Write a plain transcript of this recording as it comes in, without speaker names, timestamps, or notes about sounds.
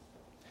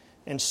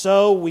And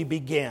so we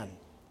begin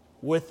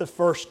with the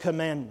first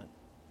commandment.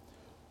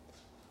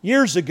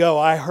 Years ago,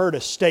 I heard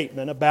a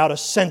statement about a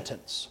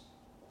sentence.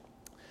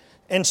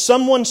 And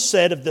someone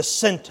said of the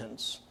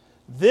sentence,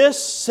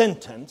 "This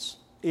sentence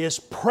is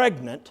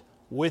pregnant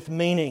with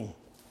meaning."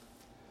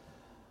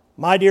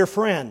 My dear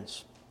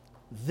friends,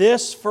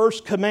 this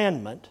first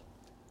commandment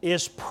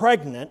is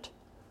pregnant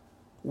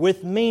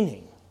with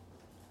meaning.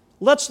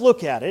 Let's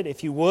look at it,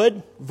 if you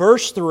would.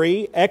 Verse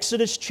 3,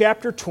 Exodus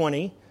chapter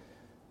 20.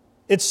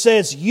 It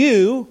says,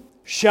 "You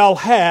shall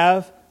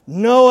have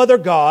no other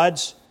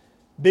gods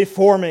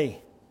before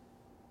me."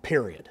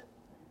 Period.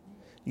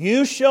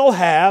 You shall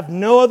have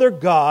no other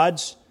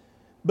gods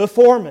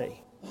before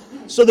me.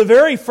 So the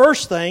very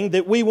first thing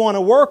that we want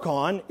to work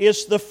on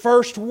is the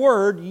first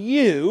word,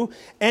 you,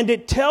 and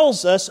it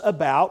tells us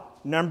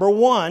about, number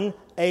one,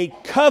 a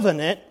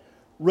covenant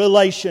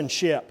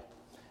relationship.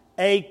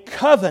 A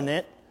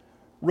covenant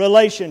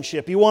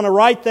relationship. You want to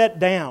write that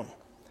down,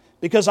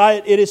 because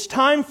it is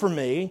time for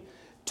me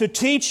to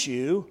teach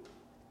you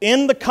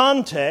in the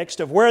context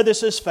of where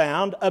this is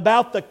found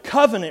about the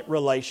covenant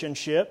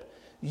relationship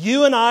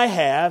you and I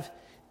have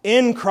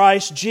in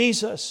Christ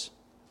Jesus.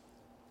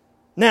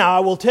 Now, I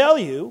will tell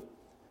you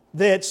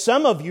that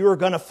some of you are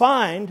going to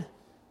find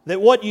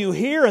that what you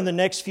hear in the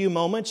next few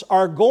moments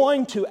are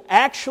going to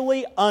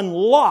actually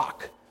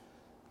unlock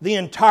the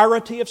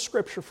entirety of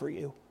Scripture for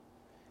you.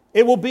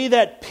 It will be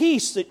that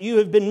piece that you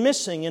have been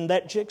missing in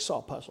that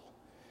jigsaw puzzle.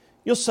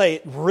 You'll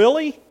say,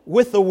 "Really?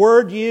 With the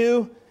word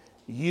you?"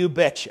 You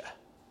betcha.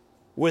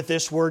 With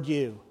this word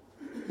you.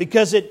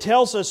 Because it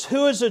tells us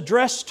who is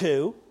addressed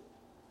to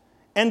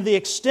and the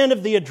extent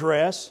of the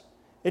address.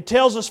 It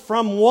tells us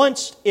from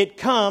whence it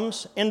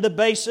comes and the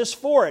basis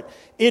for it.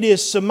 It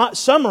is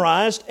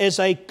summarized as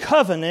a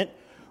covenant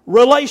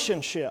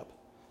relationship.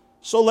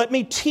 So let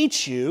me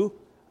teach you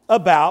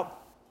about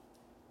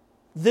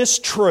this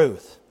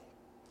truth.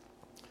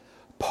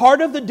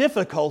 Part of the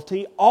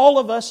difficulty all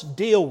of us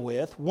deal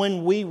with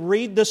when we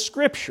read the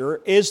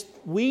Scripture is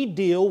we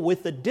deal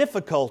with the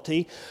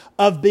difficulty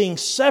of being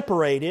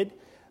separated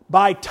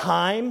by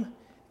time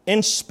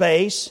and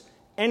space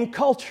and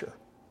culture.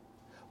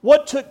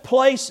 What took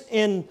place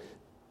in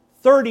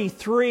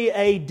 33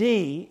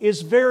 AD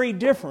is very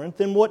different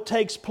than what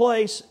takes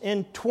place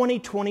in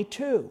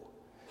 2022.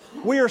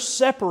 We are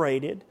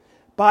separated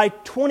by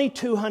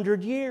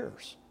 2,200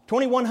 years.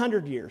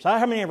 2,100 years.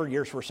 How many ever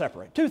years we're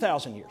separated?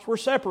 2,000 years. We're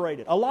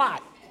separated a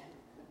lot.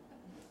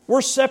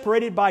 We're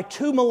separated by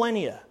 2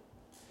 millennia.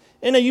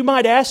 And you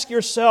might ask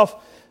yourself,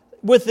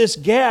 with this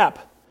gap,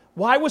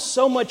 why was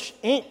so much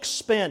ink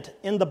spent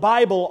in the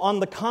Bible on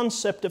the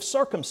concept of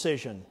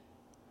circumcision?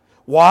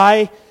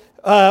 Why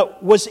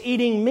was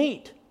eating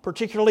meat,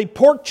 particularly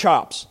pork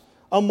chops,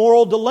 a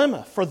moral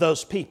dilemma for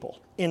those people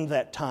in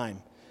that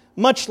time?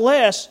 Much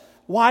less,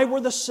 why were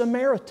the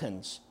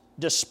Samaritans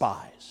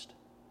despised?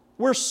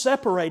 We're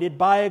separated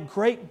by a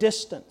great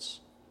distance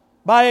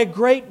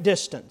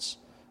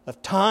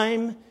of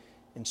time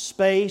and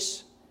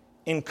space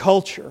and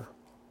culture.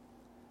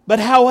 But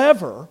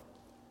however,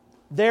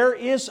 there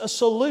is a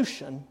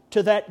solution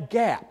to that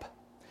gap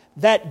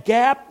that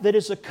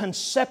is a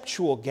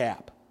conceptual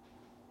gap.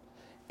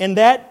 And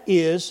that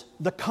is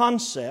the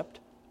concept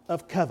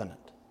of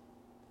covenant.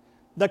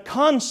 The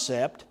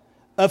concept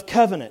of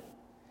covenant.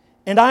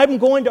 And I'm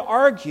going to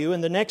argue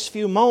in the next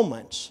few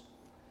moments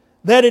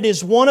that it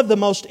is one of the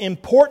most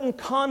important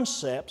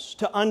concepts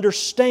to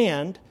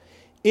understand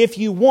if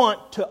you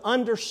want to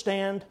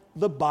understand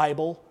the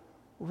Bible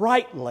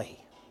rightly.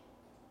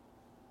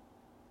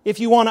 If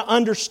you want to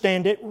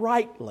understand it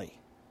rightly.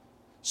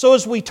 So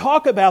as we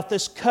talk about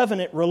this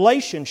covenant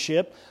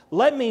relationship,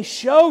 let me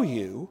show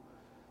you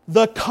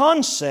the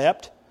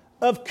concept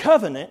of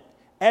covenant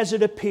as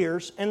it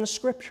appears in the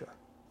Scripture.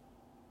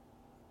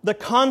 The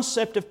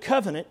concept of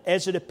covenant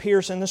as it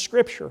appears in the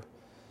Scripture.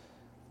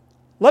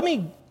 Let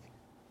me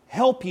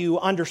help you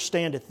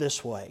understand it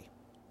this way.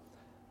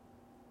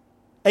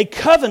 A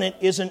covenant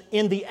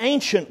in the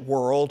ancient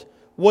world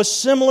was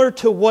similar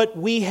to what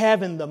we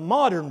have in the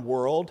modern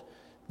world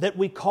that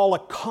we call a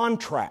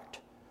contract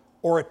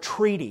or a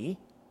treaty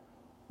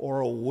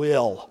or a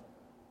will.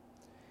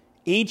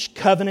 Each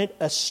covenant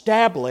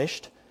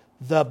established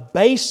the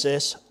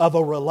basis of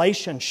a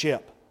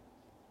relationship.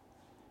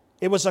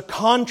 It was a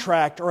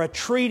contract or a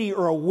treaty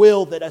or a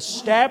will that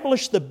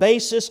established the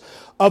basis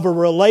of a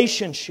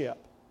relationship.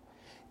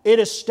 It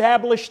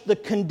established the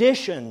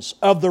conditions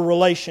of the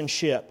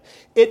relationship.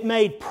 It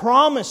made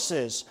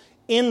promises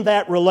in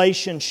that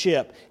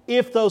relationship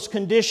if those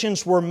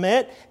conditions were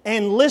met,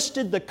 and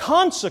listed the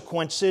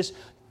consequences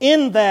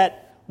in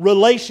that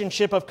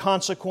relationship of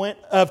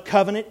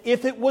covenant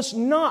if it was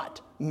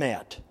not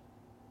met.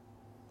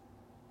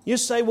 You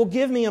say, "Well,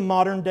 give me a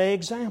modern day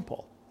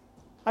example."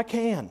 I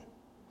can.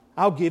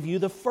 I'll give you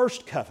the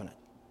first covenant,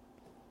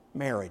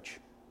 marriage.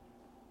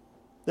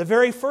 The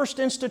very first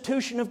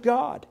institution of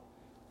God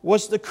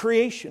was the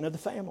creation of the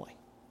family.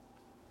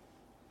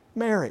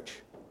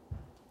 Marriage.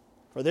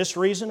 For this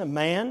reason, a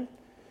man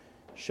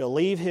shall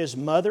leave his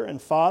mother and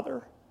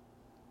father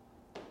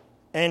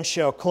and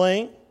shall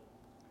cling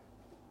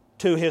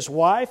to his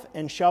wife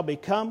and shall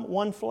become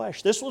one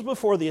flesh. This was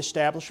before the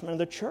establishment of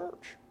the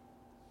church.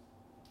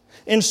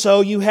 And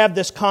so you have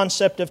this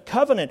concept of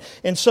covenant.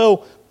 And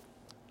so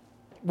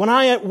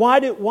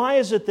why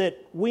is it that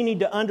we need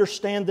to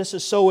understand this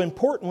is so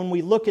important when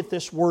we look at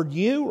this word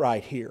you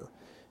right here?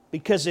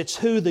 Because it's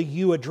who the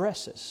you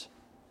addresses.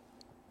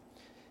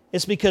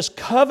 It's because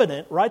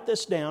covenant, write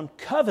this down,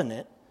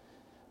 covenant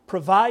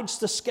provides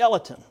the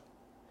skeleton.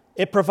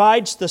 It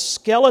provides the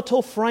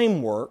skeletal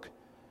framework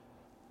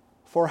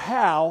for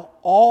how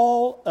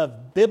all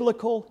of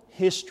biblical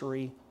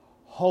history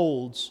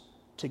holds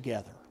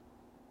together.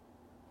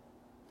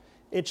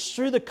 It's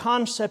through the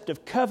concept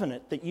of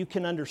covenant that you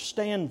can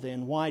understand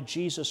then why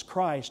Jesus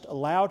Christ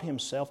allowed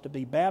Himself to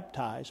be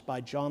baptized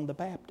by John the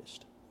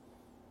Baptist.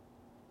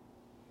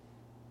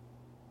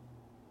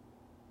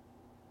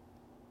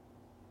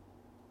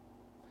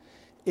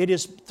 It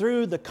is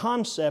through the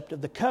concept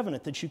of the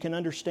covenant that you can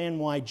understand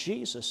why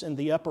Jesus in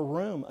the upper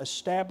room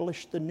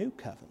established the new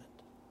covenant.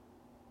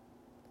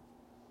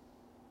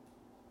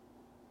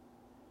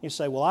 You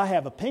say, well, I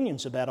have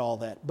opinions about all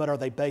that, but are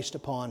they based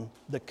upon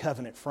the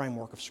covenant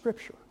framework of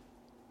Scripture?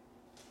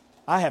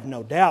 I have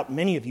no doubt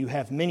many of you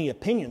have many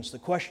opinions. The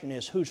question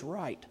is, who's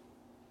right?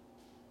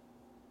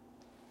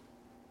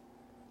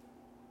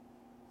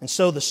 And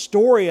so the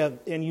story of,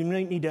 and you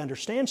need to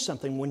understand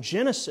something, when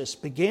Genesis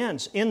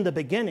begins, in the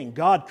beginning,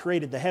 God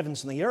created the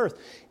heavens and the earth.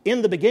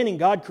 In the beginning,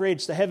 God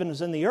creates the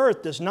heavens and the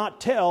earth does not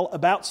tell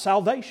about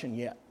salvation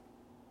yet.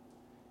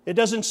 It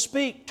doesn't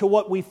speak to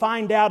what we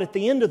find out at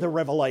the end of the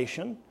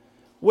Revelation,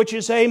 which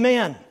is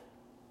Amen.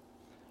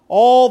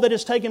 All that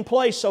has taken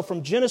place. So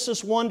from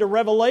Genesis 1 to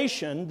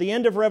Revelation, the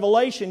end of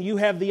Revelation, you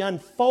have the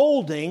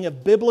unfolding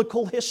of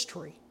biblical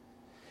history.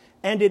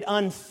 And it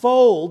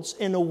unfolds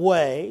in a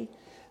way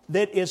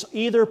that is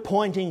either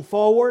pointing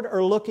forward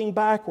or looking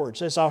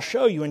backwards, as I'll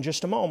show you in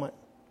just a moment.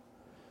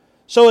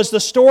 So as the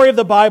story of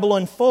the Bible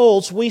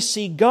unfolds, we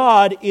see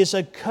God is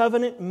a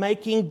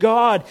covenant-making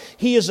God.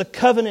 He is a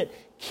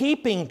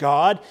covenant-keeping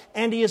God,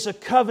 and He is a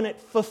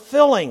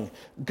covenant-fulfilling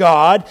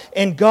God.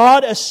 And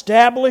God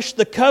established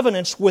the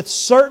covenants with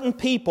certain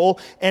people,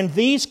 and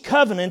these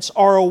covenants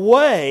are a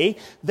way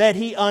that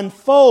He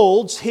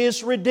unfolds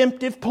His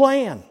redemptive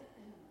plan.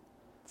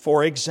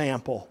 For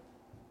example,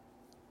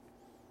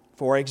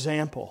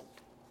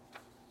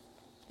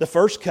 the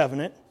first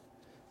covenant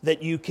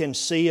that you can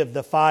see of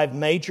the 5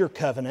 major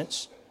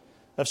covenants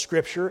of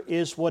Scripture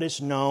is what is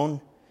known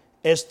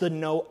as the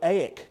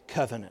Noahic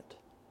covenant.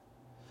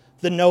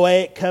 The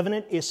Noahic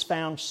covenant is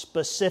found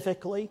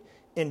specifically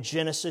in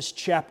Genesis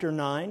chapter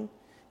 9.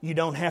 You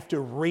don't have to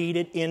read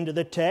it into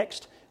the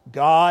text.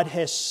 God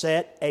has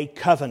set a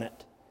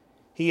covenant.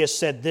 He has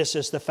said this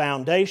is the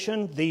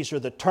foundation, these are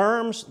the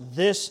terms,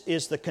 this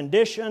is the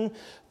condition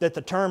that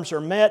the terms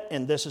are met,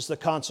 and this is the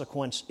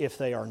consequence if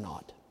they are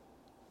not.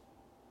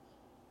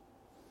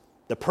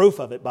 The proof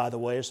of it, by the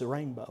way, is the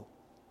rainbow.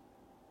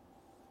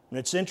 And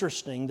it's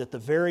interesting that the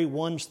very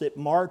ones that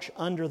march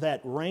under that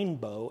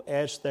rainbow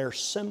as their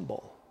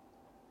symbol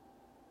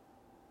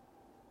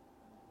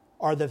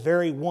are the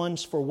very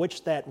ones for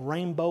which that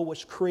rainbow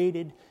was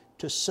created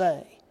to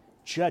say,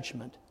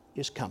 judgment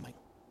is coming.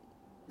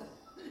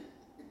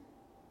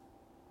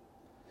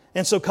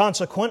 And so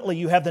consequently,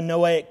 you have the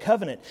Noahic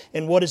covenant.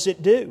 And what does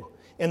it do?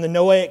 In the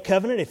Noahic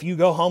covenant, if you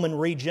go home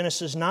and read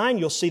Genesis 9,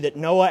 you'll see that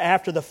Noah,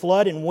 after the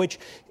flood in which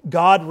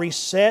God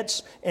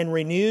resets and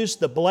renews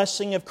the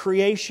blessing of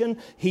creation,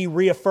 He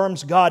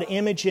reaffirms God's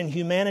image in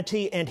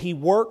humanity, and He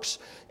works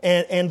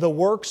and the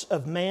works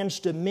of man's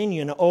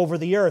dominion over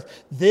the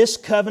earth. This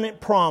covenant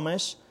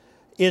promise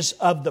is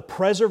of the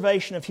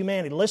preservation of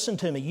humanity. Listen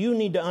to me. You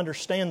need to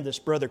understand this,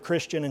 brother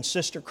Christian and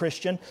sister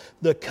Christian.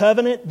 The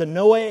covenant, the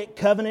Noahic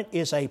covenant,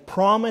 is a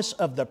promise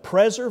of the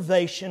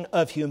preservation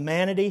of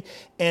humanity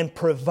and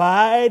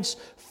provides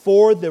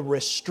for the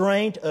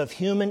restraint of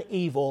human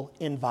evil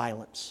in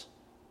violence.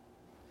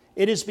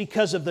 It is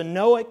because of the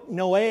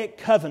Noahic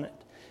covenant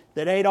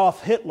that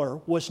Adolf Hitler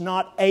was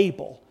not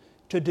able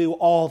to do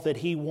all that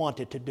he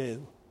wanted to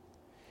do.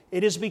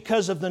 It is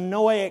because of the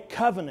Noahic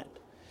covenant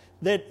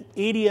that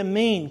Idi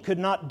Amin could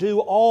not do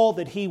all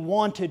that he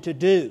wanted to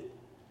do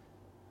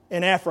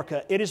in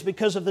Africa. It is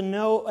because of the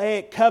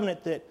Noahic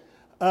covenant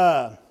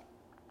that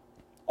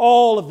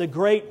all of the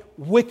great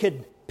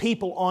wicked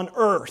people on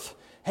earth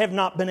have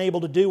not been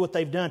able to do what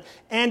they've done.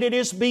 And it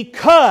is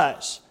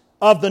because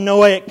of the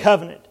Noahic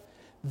covenant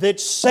that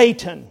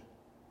Satan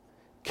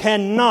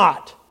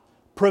cannot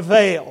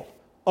prevail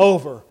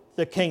over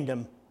the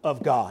kingdom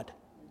of God.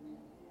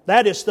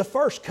 That is the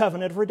first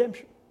covenant of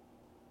redemption.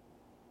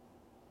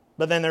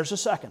 But then there's a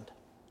second.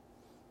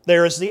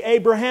 There is the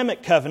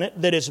Abrahamic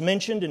covenant that is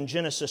mentioned in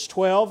Genesis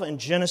 12 and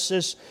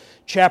Genesis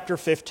chapter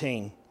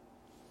 15.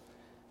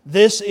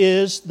 This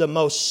is the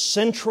most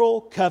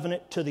central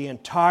covenant to the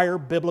entire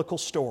biblical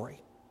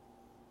story,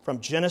 from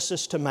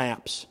Genesis to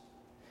Maps.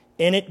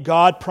 In it,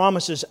 God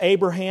promises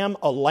Abraham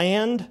a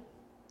land,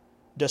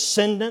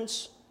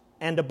 descendants,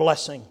 and a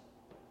blessing.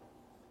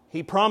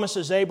 He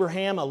promises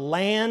Abraham a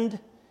land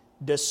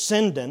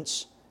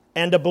descendants,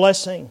 and a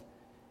blessing.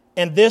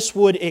 And this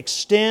would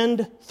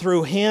extend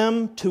through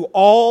him to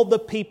all the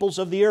peoples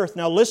of the earth.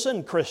 Now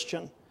listen,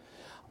 Christian.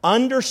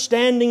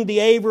 Understanding the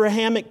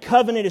Abrahamic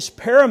covenant is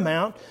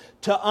paramount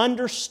to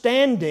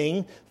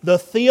understanding the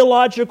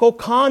theological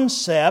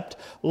concept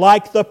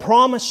like the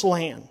promised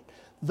land,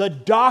 the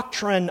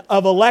doctrine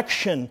of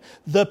election,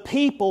 the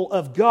people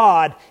of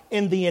God,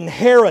 and the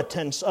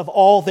inheritance of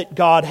all that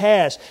God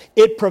has.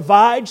 It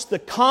provides the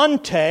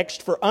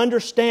context for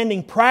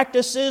understanding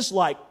practices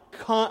like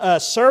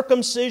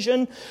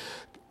circumcision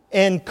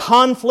and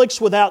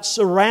conflicts with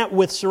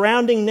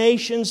surrounding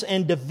nations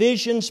and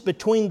divisions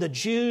between the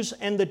Jews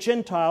and the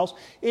Gentiles.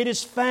 It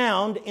is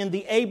found in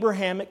the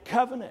Abrahamic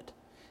covenant.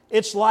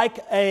 It's like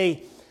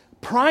a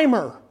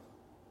primer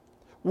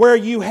where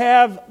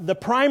the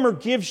primer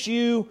gives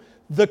you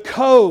the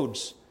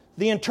codes,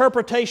 the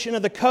interpretation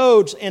of the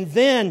codes, and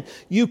then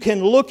you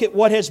can look at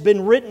what has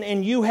been written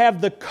and you have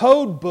the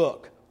code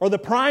book, or the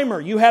primer,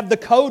 you have the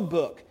code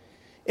book.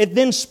 It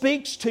then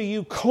speaks to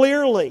you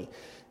clearly.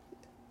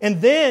 And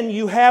then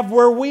you have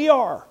where we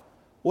are,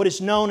 what is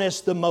known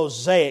as the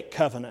Mosaic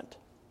Covenant.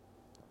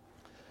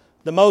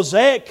 The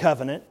Mosaic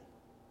Covenant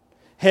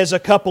has a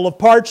couple of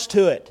parts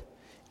to it.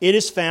 It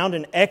is found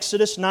in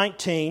Exodus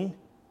 19,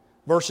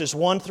 verses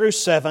 1 through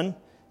 7,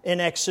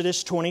 and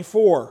Exodus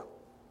 24.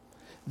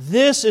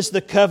 This is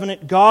the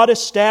covenant God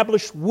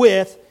established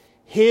with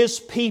His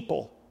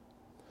people.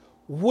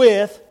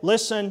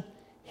 Listen,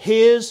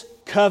 His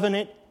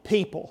covenant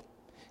people.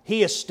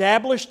 He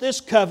established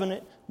this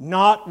covenant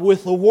not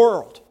with the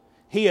world.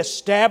 He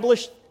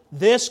established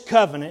this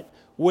covenant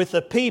with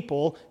the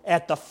people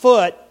at the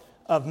foot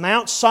of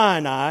Mount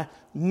Sinai,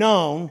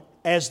 known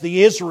as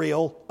the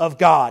Israel of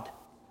God.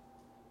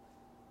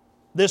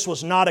 This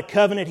was not a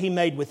covenant He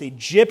made with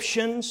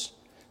Egyptians,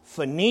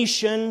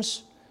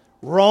 Phoenicians,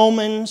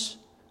 Romans,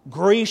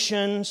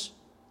 Grecians,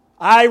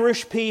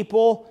 Irish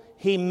people.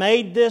 He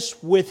made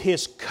this with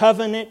His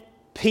covenant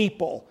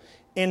people.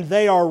 And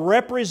they are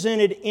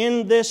represented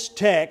in this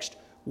text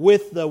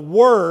with the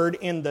word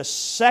in the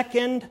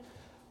second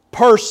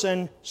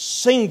person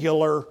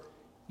singular,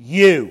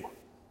 you.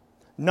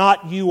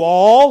 Not you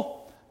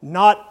all,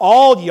 not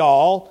all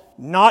y'all,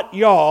 not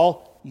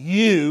y'all,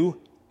 you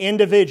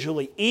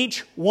individually.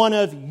 Each one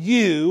of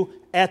you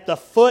at the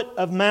foot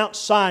of Mount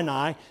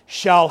Sinai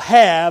shall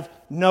have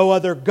no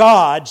other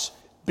gods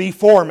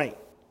before me.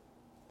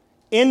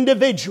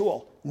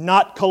 Individual,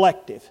 not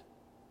collective.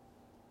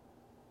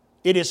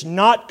 It is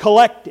not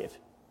collective.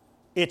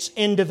 It's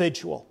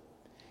individual.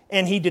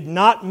 And He did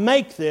not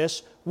make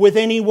this with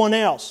anyone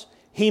else.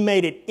 He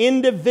made it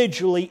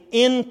individually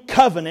in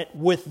covenant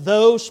with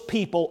those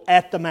people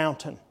at the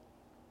mountain.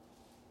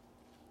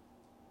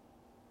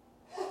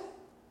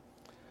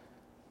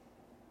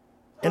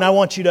 And I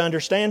want you to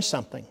understand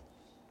something.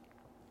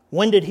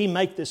 When did He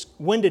make this?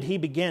 When did He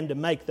begin to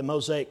make the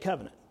Mosaic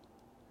covenant?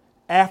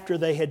 After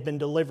they had been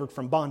delivered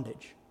from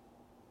bondage.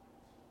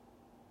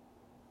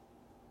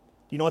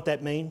 You know what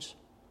that means?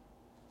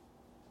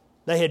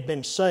 They had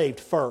been saved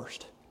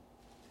first.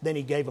 Then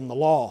He gave them the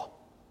law.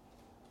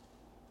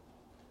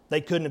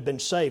 They couldn't have been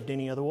saved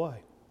any other way.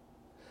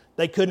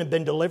 They couldn't have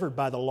been delivered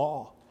by the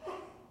law.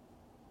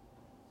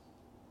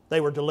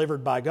 They were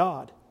delivered by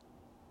God.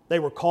 They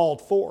were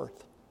called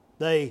forth.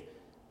 They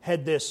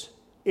had this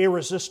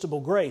irresistible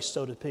grace,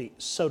 so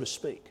to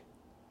speak,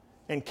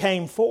 and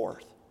came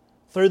forth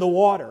through the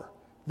water.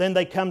 Then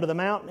they come to the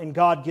mountain and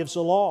God gives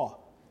the law.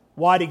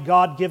 Why did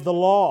God give the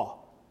law?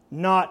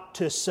 Not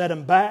to set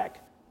them back,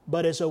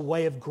 but as a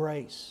way of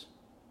grace.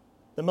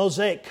 The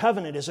Mosaic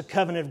covenant is a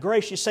covenant of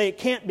grace. You say it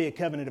can't be a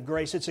covenant of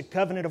grace, it's a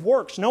covenant of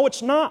works. No,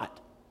 it's not.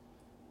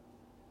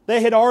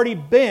 They had already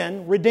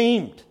been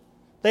redeemed.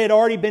 They had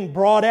already been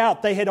brought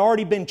out. They had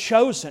already been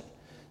chosen.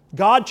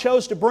 God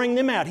chose to bring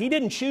them out. He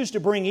didn't choose to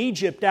bring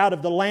Egypt out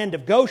of the land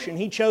of Goshen.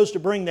 He chose to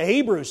bring the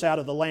Hebrews out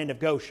of the land of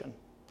Goshen.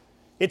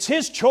 It's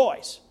His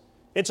choice.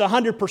 It's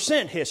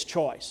 100% His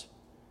choice.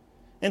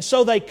 And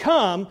so they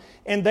come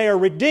and they are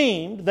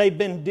redeemed.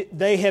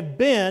 They have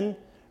been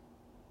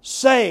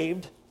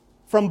saved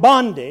from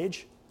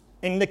bondage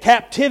and the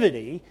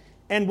captivity.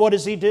 And what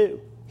does He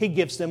do? He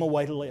gives them a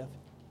way to live.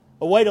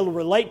 A way to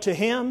relate to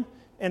Him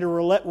and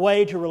a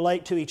way to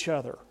relate to each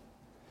other.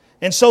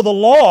 And so the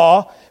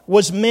law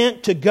was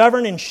meant to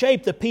govern and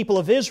shape the people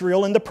of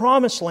Israel in the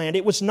Promised Land.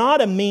 It was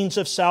not a means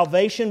of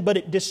salvation, but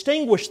it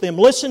distinguished them.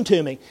 Listen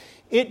to me.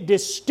 It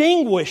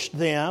distinguished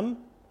them,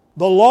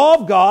 the law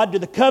of God to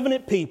the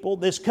covenant people,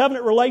 this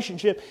covenant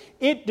relationship,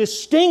 it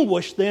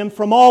distinguished them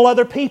from all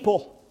other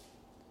people.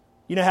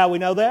 You know how we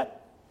know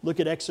that? Look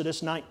at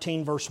Exodus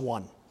 19, verse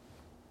 1.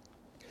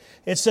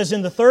 It says,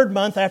 "In the 3rd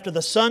month after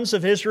the sons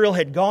of Israel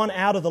had gone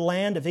out of the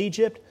land of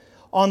Egypt,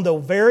 on the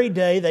very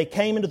day they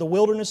came into the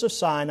wilderness of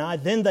Sinai,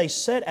 then they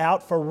set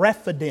out for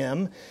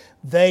Rephidim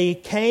They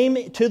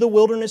came to the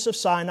wilderness of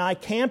Sinai,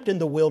 camped in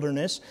the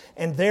wilderness,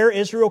 and there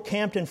Israel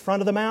camped in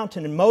front of the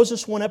mountain. And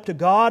Moses went up to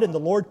God, and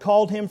the Lord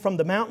called him from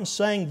the mountain,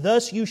 saying,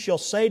 Thus you shall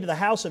say to the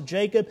house of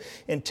Jacob,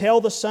 and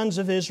tell the sons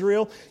of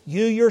Israel,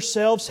 You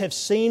yourselves have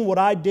seen what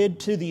I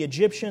did to the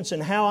Egyptians,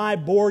 and how I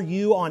bore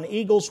you on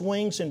eagle's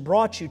wings and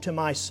brought you to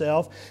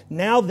myself.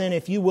 Now then,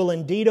 if you will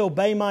indeed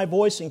obey my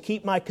voice and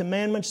keep my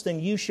commandments, then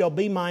you shall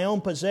be my own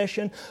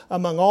possession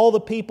among all the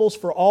peoples,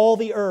 for all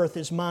the earth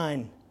is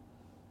mine.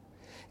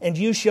 And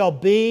you shall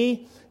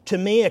be to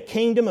me a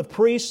kingdom of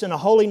priests and a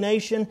holy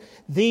nation.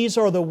 These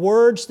are the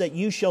words that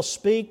you shall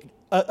speak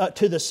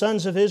to the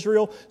sons of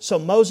Israel. So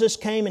Moses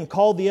came and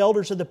called the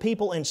elders of the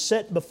people and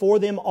set before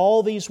them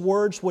all these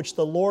words which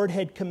the Lord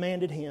had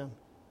commanded him.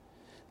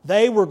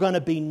 They were going to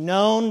be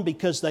known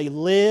because they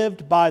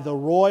lived by the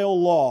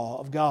royal law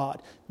of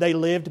God. They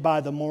lived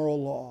by the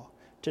moral law.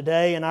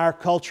 Today in our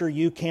culture,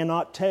 you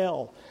cannot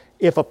tell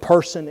if a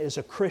person is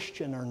a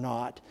Christian or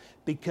not,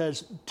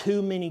 because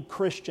too many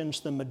Christians,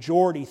 the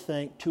majority,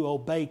 think to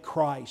obey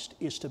Christ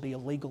is to be a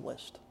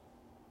legalist,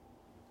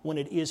 when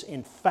it is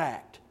in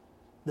fact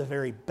the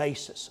very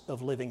basis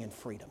of living in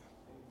freedom.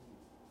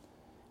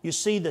 You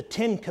see, the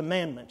Ten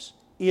Commandments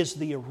is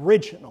the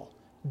original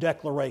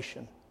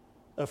declaration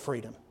of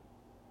freedom.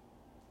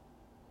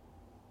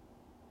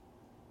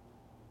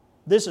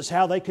 This is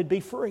how they could be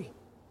free.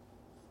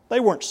 They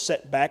weren't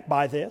set back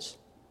by this.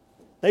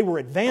 They were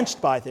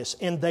advanced by this,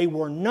 and they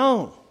were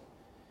known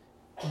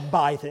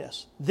by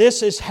this.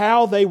 This is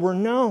how they were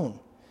known.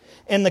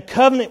 And the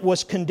covenant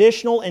was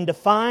conditional and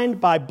defined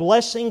by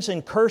blessings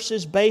and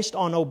curses based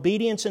on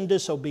obedience and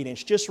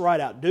disobedience. Just write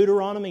out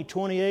Deuteronomy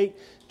 28,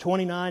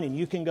 29, and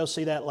you can go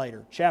see that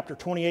later. Chapter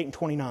 28 and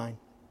 29.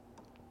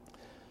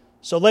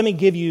 So let me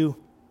give you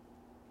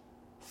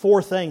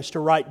 4 things to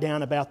write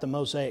down about the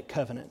Mosaic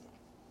covenant.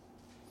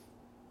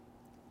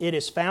 It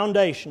is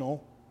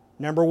foundational,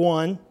 number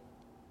 1,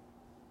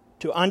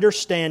 to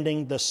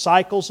understanding the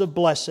cycles of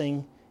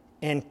blessing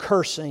and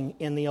cursing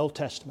in the Old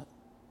Testament.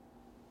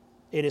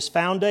 It is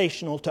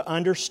foundational to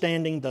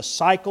understanding the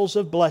cycles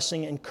of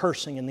blessing and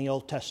cursing in the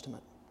Old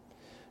Testament.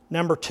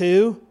 Number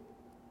 2,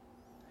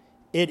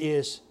 it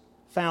is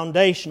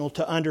foundational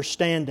to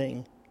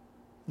understanding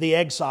the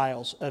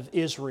exiles of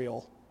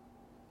Israel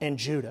and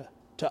Judah,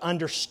 to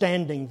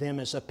understanding them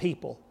as a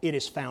people. It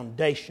is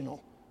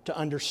foundational to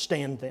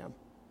understand them,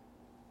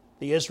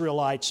 the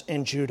Israelites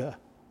and Judah.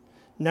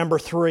 Number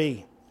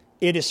 3,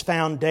 it is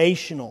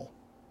foundational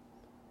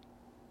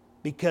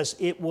because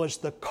it was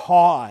the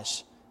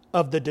cause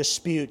of the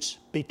disputes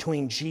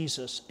between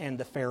Jesus and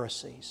the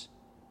Pharisees.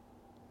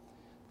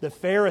 The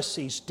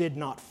Pharisees did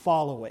not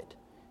follow it.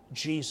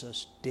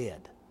 Jesus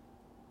did.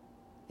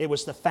 It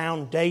was the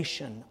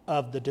foundation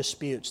of the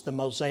disputes. The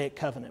Mosaic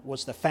covenant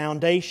was the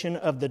foundation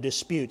of the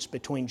disputes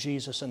between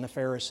Jesus and the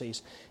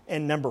Pharisees.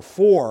 And number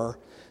 4,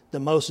 the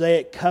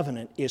Mosaic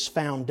covenant is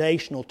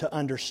foundational to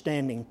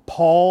understanding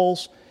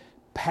Paul's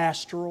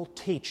pastoral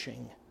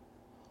teaching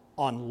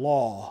on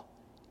law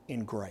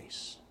in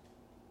grace.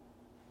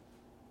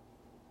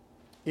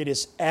 It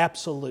is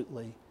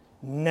absolutely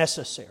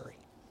necessary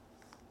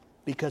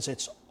because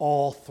it's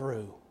all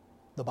through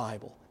the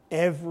Bible.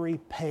 Every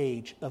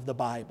page of the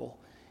Bible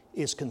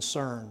is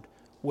concerned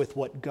with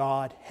what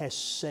God has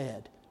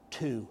said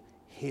to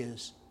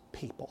His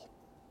people.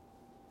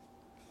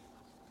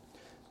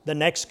 The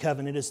next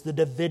covenant is the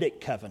Davidic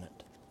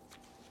covenant.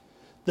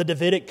 The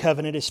Davidic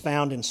covenant is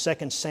found in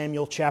 2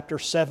 Samuel chapter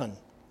 7.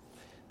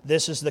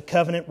 This is the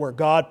covenant where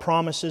God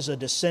promises a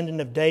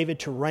descendant of David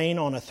to reign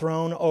on a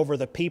throne over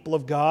the people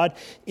of God.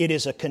 It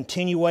is a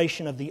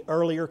continuation of the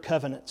earlier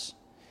covenants.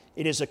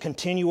 It is a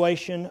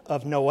continuation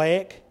of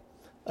Noahic,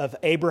 of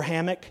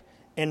Abrahamic,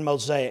 and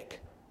Mosaic.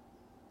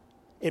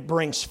 It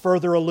brings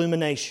further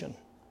illumination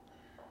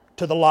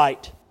to the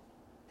light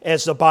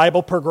as the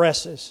Bible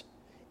progresses.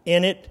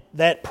 In it,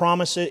 that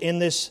promise, in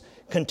this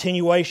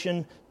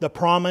continuation, the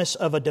promise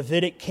of a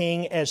Davidic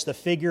king as the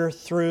figure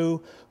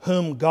through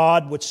whom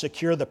God would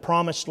secure the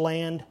promised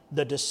land,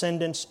 the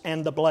descendants,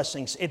 and the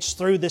blessings. It's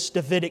through this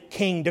Davidic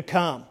king to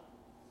come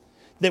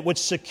that would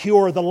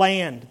secure the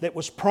land that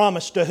was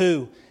promised to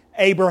who?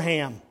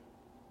 Abraham.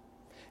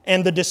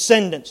 And the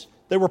descendants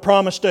that were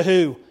promised to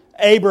who?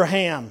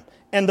 Abraham.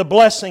 And the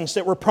blessings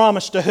that were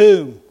promised to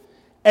who?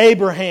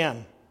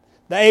 Abraham.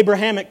 The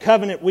Abrahamic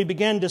covenant we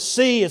begin to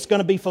see is going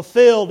to be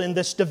fulfilled in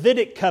this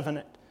Davidic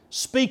covenant,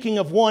 speaking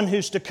of one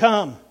who's to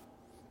come,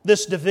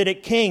 this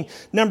Davidic king.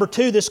 Number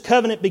 2, this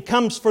covenant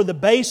becomes for the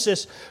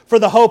basis for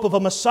the hope of a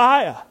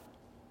Messiah,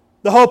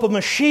 the hope of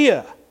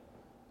Mashiach.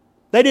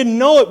 They didn't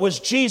know it was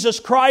Jesus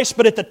Christ,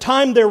 but at the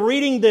time they're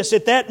reading this,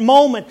 at that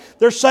moment,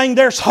 they're saying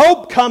there's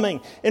hope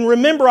coming. And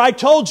remember, I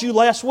told you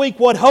last week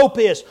what hope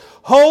is.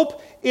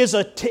 Hope is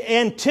an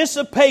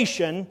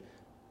anticipation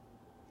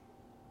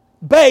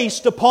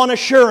based upon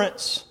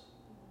assurance.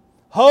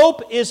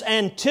 Hope is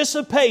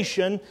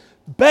anticipation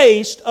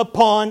based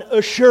upon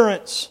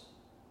assurance.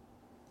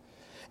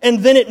 And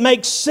then it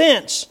makes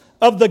sense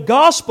of the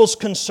gospel's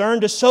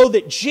concerned is so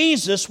that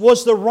Jesus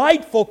was the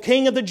rightful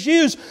King of the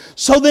Jews.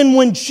 So then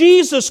when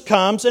Jesus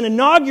comes and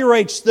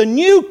inaugurates the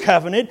new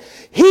covenant,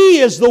 He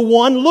is the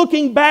one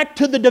looking back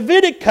to the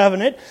Davidic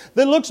covenant,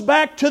 that looks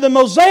back to the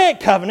Mosaic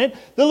covenant,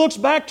 that looks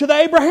back to the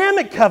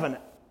Abrahamic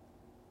covenant.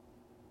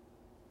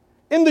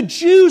 And the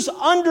Jews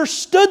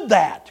understood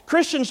that.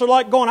 Christians are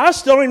like going, I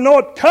still don't even know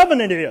what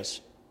covenant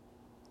is.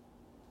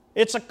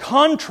 It's a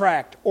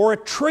contract or a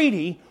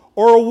treaty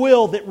or a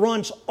will that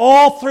runs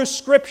all through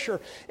Scripture.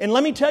 And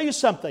let me tell you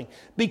something.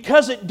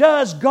 Because it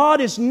does,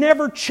 God is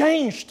never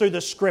changed through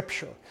the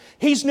Scripture.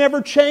 He's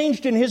never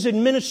changed in His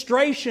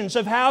administrations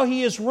of how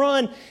He has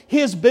run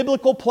His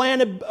biblical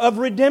plan of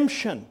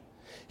redemption.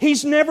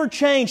 He's never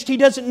changed. He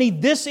doesn't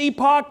need this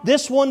epoch,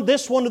 this one,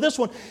 or this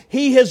one.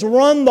 He has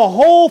run the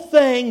whole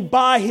thing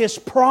by His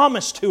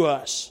promise to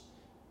us.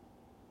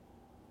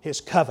 His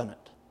covenant.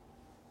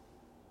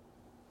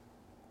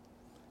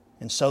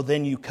 And so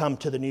then you come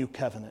to the new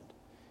covenant.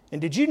 And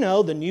did you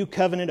know the new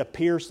covenant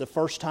appears the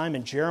first time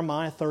in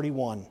Jeremiah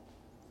 31,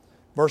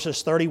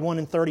 verses 31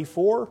 and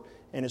 34,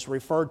 and is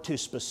referred to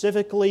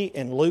specifically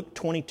in Luke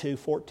 22,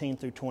 14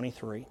 through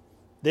 23.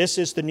 This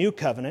is the new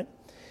covenant.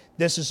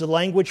 This is the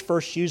language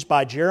first used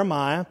by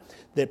Jeremiah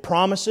that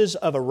promises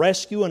of a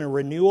rescue and a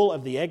renewal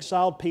of the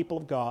exiled people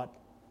of God,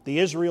 the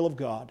Israel of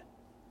God.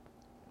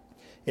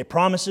 It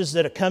promises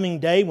that a coming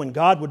day when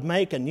God would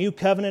make a new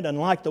covenant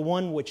unlike the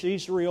one which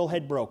Israel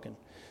had broken.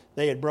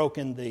 They had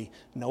broken the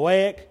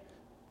Noahic,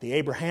 the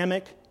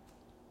Abrahamic,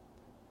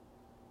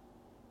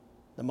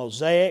 the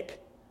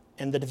Mosaic,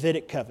 and the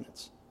Davidic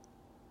covenants.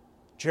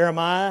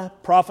 Jeremiah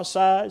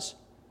prophesies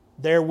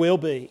there will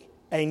be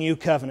a new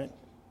covenant.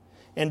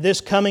 And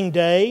this coming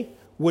day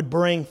would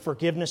bring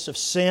forgiveness of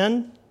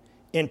sin,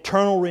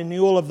 internal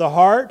renewal of the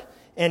heart,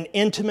 and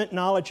intimate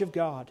knowledge of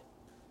God.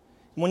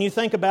 When you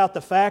think about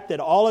the fact that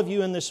all of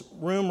you in this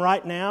room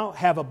right now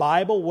have a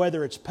Bible,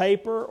 whether it's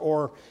paper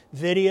or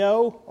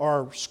video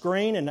or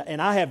screen,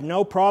 and I have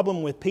no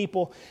problem with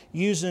people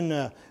using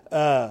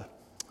at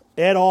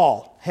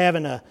all,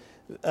 having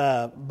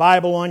a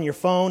Bible on your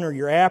phone or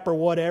your app or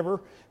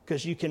whatever,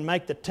 because you can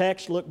make the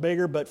text look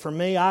bigger. But for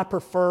me, I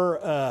prefer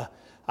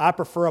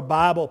a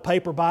Bible,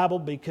 paper Bible,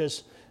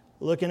 because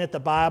looking at the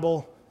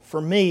Bible, for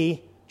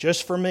me,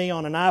 just for me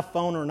on an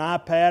iPhone or an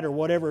iPad or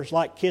whatever, is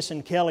like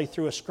kissing Kelly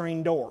through a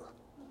screen door.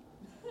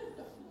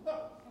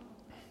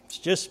 It's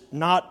just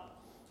not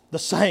the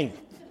same.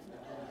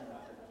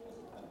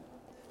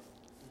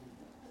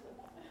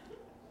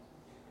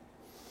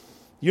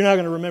 You're not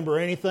going to remember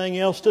anything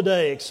else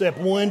today except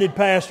when did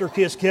Pastor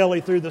kiss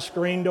Kelly through the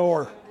screen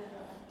door.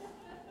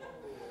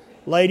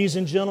 Ladies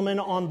and gentlemen,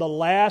 on the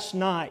last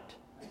night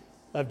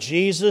of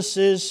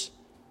Jesus'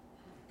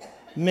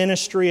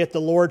 ministry at the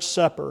Lord's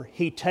Supper,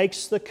 He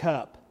takes the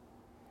cup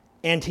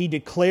and He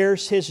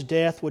declares His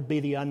death would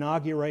be the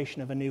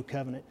inauguration of a new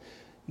covenant.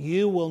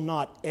 You will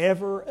not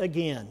ever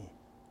again,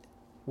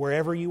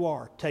 wherever you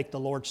are, take the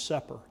Lord's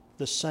Supper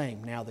the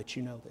same now that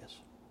you know this.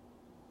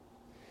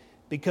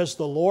 Because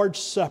the Lord's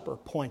Supper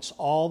points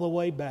all the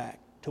way back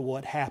to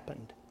what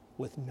happened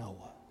with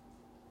Noah.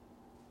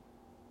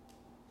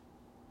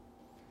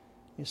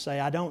 You say,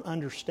 I don't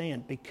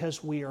understand,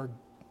 because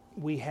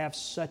we have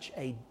such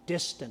a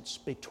distance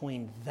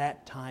between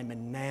that time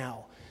and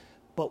now.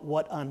 But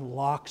what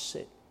unlocks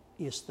it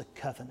is the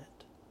covenant.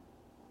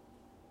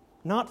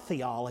 Not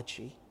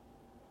theology,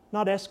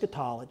 not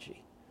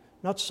eschatology,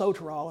 not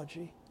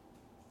soteriology,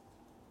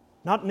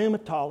 not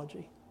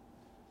pneumatology,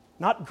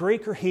 not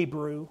Greek or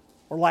Hebrew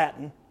or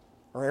Latin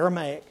or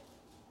Aramaic.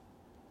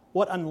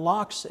 What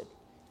unlocks it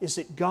is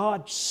that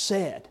God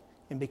said,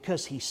 and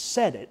because He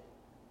said it,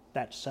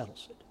 that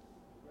settles it.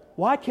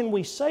 Why can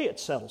we say it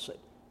settles it?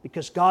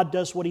 Because God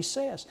does what He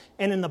says.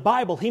 And in the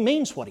Bible, He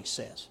means what He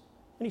says.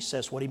 And He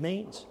says what He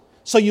means.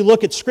 So you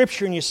look at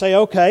Scripture and you say,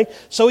 okay,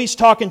 so He's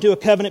talking to a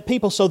covenant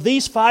people. So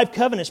these 5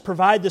 covenants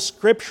provide the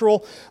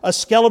scriptural, a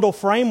skeletal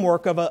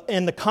framework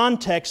in the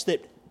context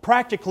that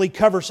practically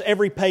covers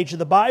every page of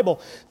the Bible.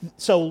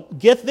 So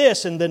get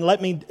this, and then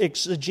let me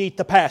exegete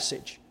the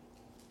passage.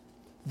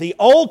 The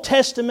Old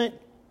Testament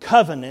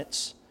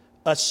covenants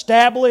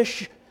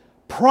establish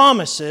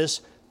promises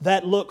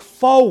that look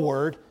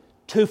forward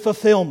to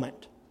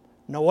fulfillment.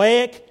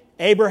 Noahic,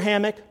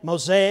 Abrahamic,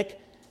 Mosaic,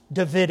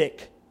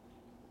 Davidic.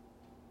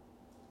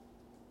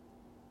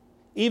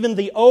 Even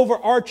the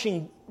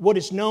overarching, what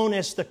is known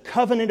as the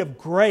covenant of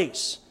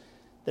grace,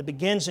 that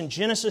begins in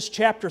Genesis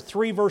chapter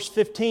 3, verse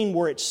 15,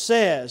 where it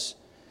says,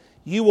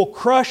 "You will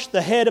crush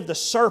the head of the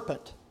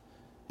serpent,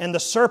 and the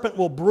serpent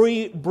will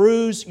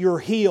bruise your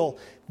heel."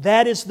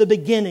 That is the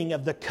beginning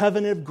of the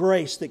covenant of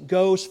grace that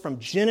goes from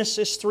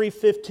Genesis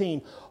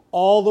 3:15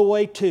 all the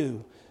way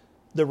to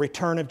the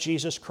return of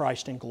Jesus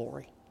Christ in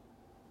glory.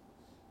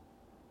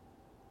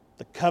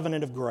 The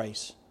covenant of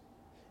grace.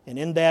 And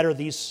in that are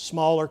these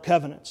smaller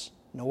covenants: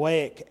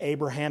 Noahic,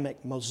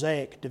 Abrahamic,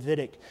 Mosaic,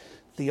 Davidic.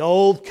 The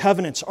old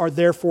covenants are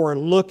therefore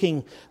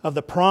looking of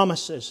the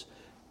promises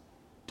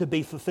to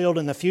be fulfilled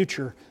in the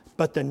future.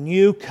 But the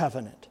new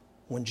covenant,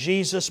 when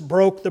Jesus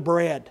broke the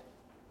bread,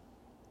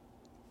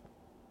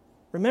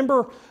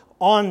 Remember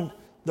on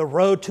the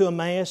road to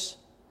Emmaus,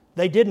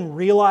 they didn't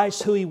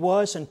realize who He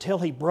was until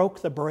He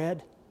broke the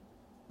bread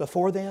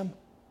before them?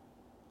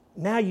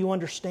 Now you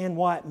understand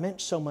why it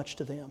meant so much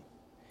to them.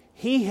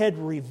 He had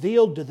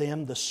revealed to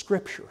them the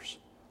Scriptures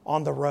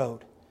on the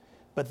road.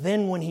 But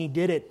then when He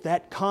did it,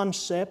 that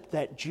concept,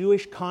 that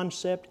Jewish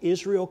concept,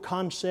 Israel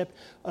concept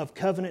of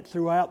covenant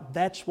throughout,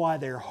 that's why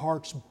their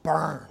hearts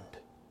burned.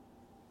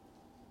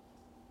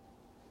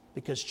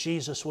 Because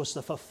Jesus was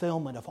the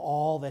fulfillment of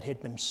all that had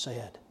been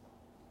said.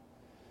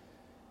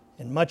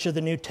 And much of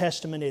the New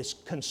Testament is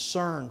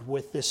concerned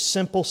with this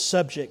simple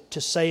subject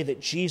to say that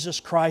Jesus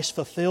Christ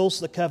fulfills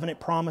the covenant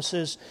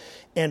promises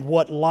and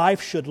what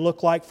life should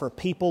look like for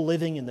people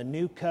living in the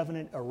new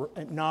covenant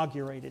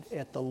inaugurated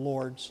at the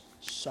Lord's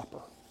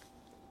Supper.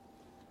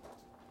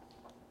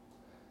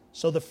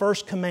 So the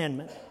first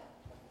commandment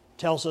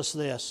tells us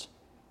this.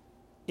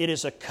 It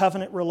is a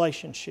covenant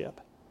relationship.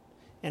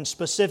 And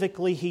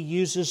specifically, He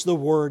uses the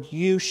word,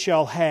 "You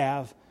shall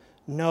have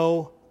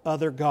no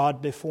other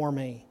God before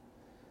me."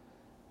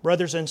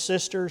 Brothers and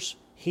sisters,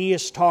 He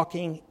is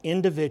talking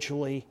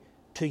individually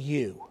to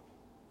you.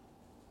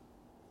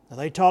 Now,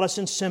 they taught us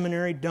in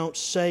seminary, don't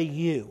say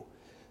you.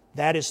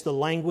 That is the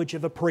language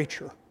of a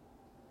preacher,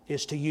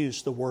 is to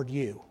use the word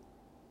you.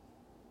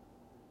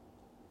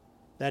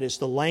 That is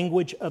the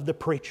language of the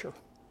preacher,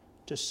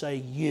 to say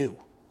you.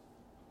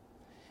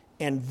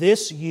 And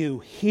this you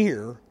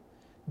here,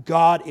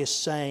 God is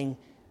saying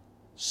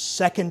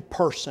second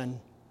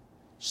person,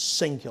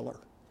 singular.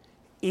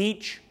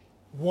 Each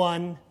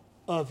one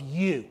of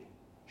you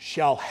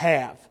shall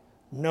have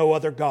no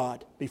other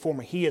God before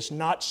me. He is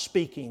not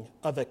speaking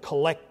of a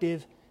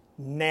collective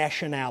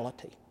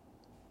nationality.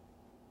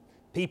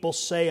 People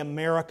say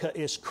America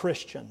is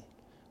Christian.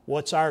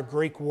 What's our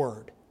Greek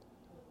word?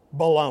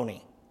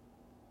 Baloney.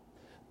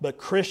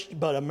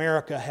 But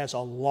America has a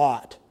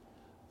lot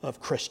of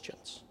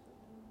Christians.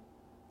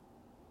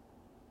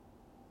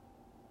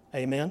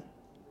 Amen?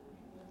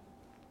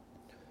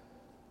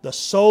 The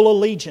sole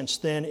allegiance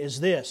then is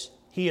this.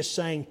 He is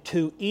saying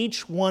to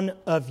each one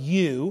of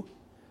you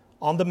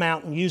on the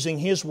mountain, using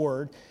His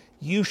word,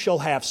 you shall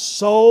have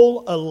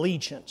sole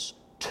allegiance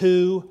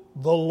to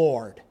the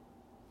Lord.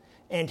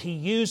 And He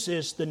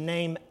uses the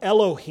name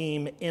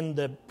Elohim in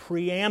the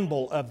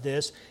preamble of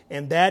this,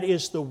 and that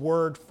is the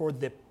word for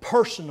the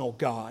personal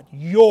God,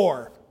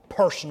 your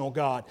personal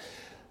God.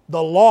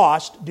 The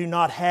lost do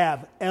not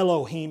have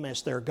Elohim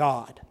as their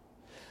God.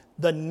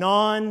 The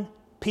non-elect,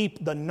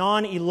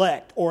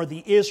 or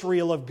the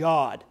Israel of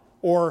God,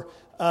 or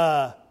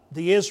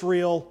the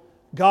Israel,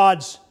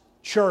 God's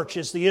church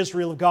is the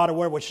Israel of God,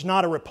 or which is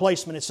not a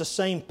replacement, it's the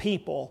same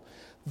people.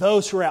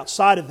 Those who are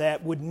outside of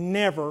that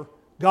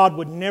God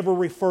would never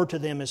refer to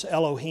them as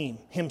Elohim,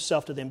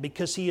 Himself to them,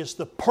 because He is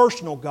the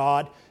personal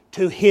God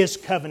to His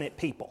covenant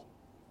people.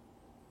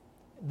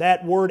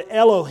 That word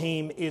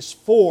Elohim is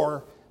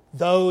for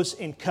those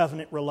in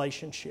covenant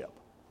relationship.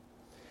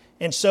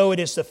 And so it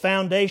is the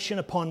foundation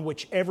upon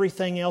which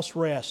everything else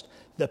rests.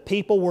 The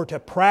people were to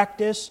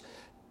practice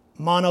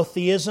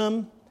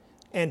monotheism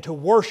and to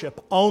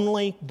worship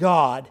only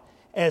God,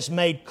 as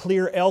made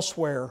clear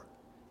elsewhere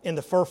in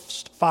the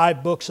first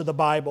 5 books of the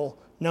Bible,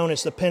 known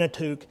as the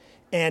Pentateuch,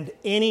 and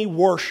any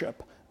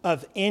worship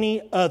of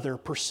any other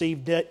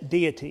perceived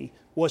deity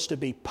was to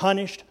be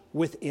punished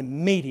with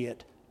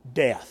immediate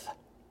death.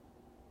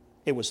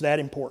 It was that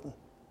important.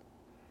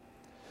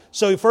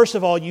 So first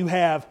of all, you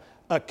have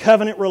a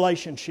covenant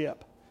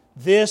relationship.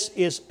 This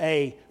is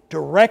a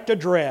direct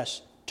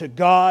address to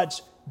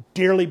God's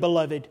dearly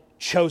beloved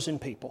chosen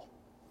people.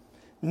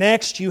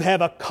 Next, you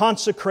have a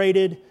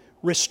consecrated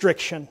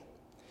restriction.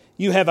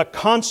 You have a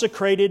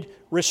consecrated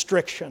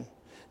restriction.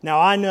 Now,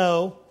 I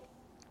know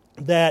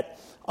that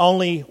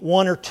only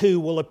one or two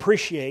will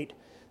appreciate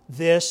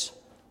this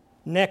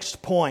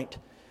next point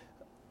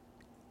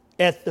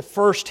at the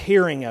first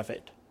hearing of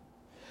it.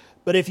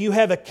 But if you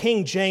have a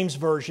King James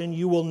Version,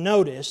 you will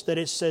notice that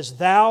it says,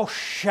 "Thou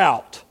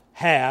shalt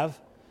have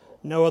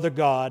no other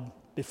God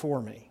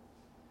before me."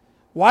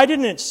 Why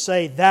didn't it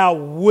say, "Thou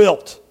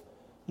wilt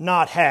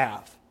not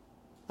have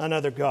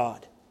another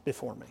God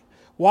before me"?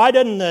 Why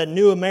doesn't the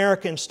New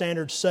American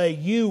Standard say,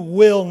 "You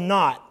will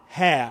not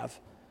have,"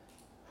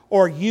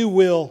 or "You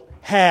will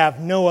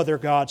have no other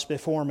gods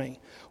before me"?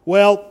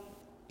 Well,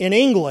 in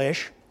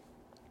English,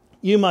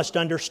 you must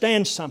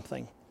understand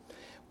something.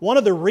 One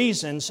of the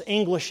reasons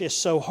English is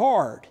so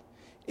hard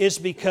is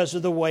because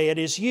of the way it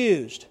is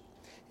used.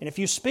 And if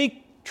you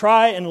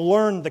try and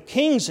learn the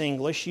King's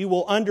English, you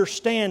will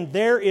understand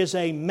there is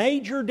a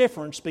major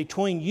difference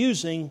between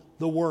using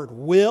the word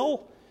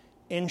will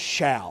and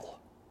shall.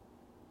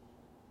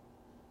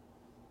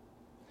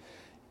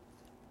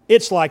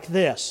 It's like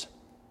this: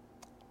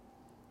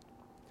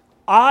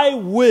 I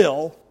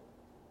will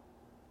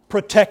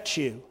protect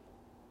you.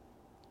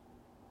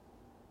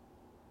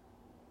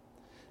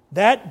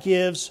 That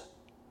gives,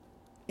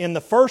 in the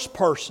first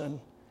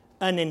person,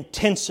 an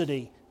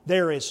intensity.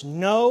 There is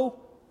no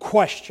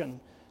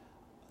question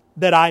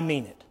that I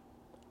mean it.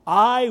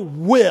 I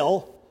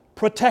will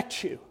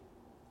protect you.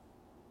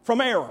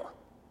 from error.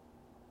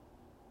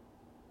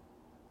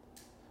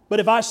 But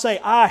if I say,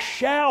 I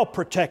shall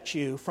protect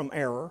you from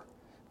error,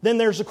 then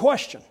there's a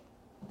question.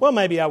 Well,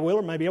 maybe I will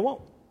or maybe I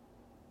won't.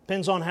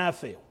 Depends on how I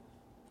feel.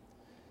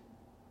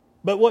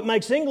 But what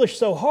makes English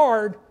so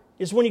hard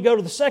is when you go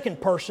to the second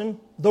person,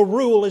 the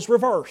rule is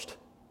reversed.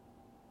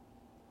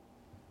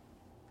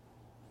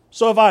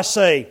 So if I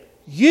say,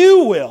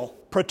 you will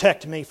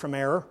protect me from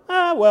error,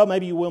 well,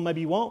 maybe you will, maybe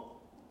you won't.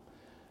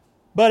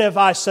 But if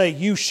I say,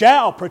 you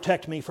shall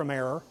protect me from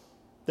error,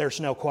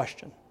 there's no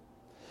question.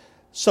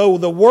 So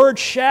the word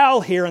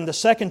shall here in the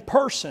second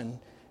person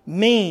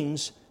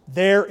means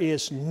there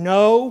is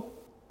no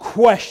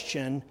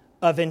question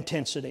of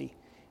intensity.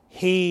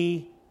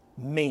 He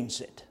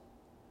means it.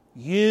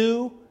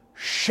 You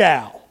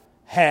shall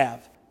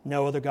have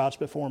no other gods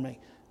before me.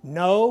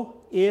 No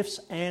ifs,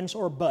 ands,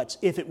 or buts.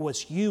 If it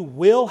was you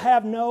will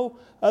have no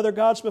other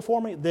gods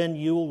before me, then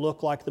you will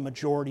look like the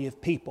majority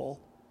of people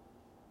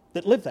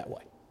that live that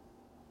way.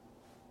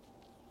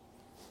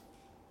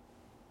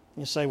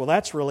 You say, well,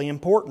 that's really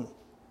important.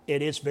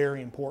 It is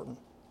very important.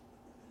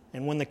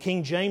 And when the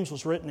King James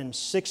was written in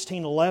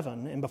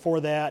 1611, and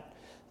before that,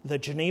 the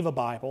Geneva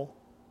Bible,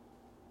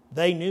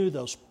 they knew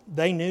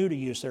to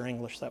use their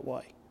English that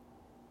way.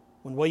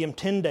 When William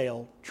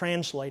Tyndale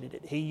translated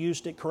it, he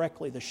used it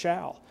correctly, the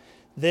shall.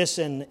 This,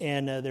 and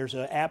there's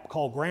an app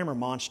called Grammar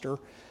Monster,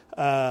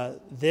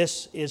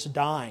 this is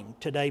dying.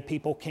 Today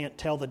people can't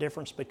tell the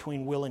difference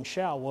between will and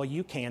shall. Well,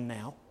 you can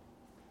now.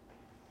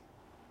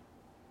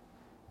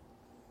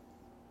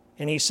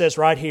 And he says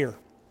right here,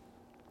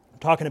 I'm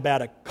talking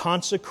about a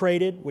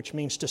consecrated, which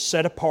means to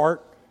set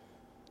apart,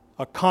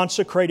 a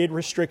consecrated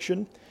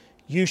restriction,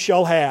 you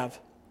shall have.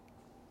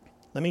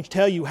 Let me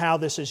tell you how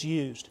this is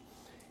used.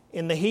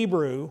 In the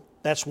Hebrew,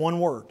 that's one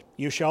word,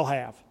 you shall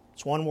have.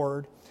 It's one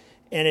word,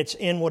 and it's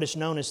in what is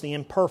known as the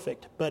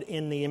imperfect. But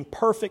in the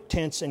imperfect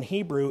tense in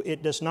Hebrew,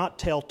 it does not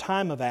tell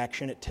time of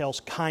action, it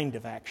tells kind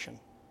of action.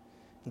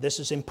 This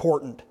is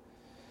important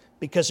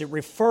because it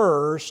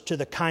refers to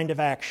the kind of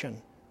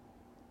action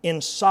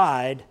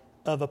inside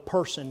of a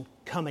person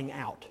coming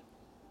out.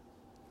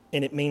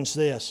 And it means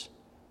this.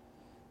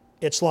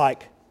 It's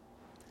like,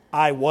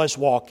 I was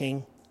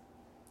walking,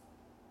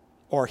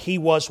 or he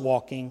was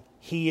walking,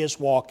 he is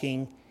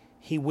walking,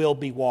 he will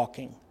be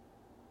walking.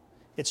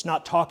 It's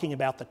not talking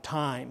about the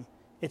time,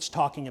 it's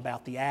talking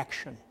about the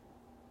action.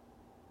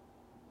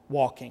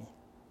 Walking.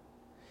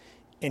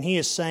 And he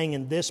is saying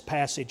in this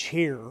passage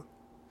here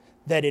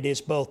that it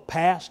is both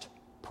past,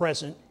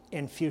 present,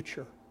 and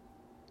future.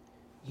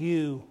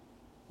 You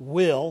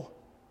will,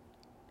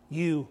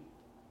 you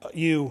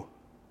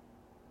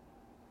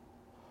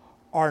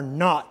are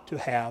not to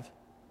have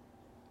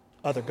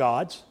other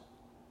gods.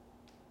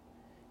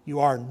 You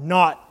are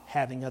not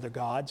having other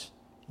gods,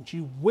 and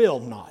you will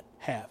not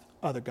have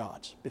other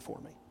gods before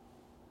me.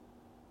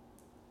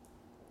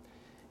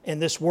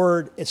 And this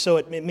word, so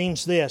it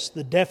means this.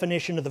 The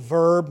definition of the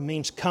verb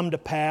means come to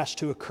pass,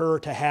 to occur,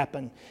 to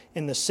happen.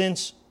 And the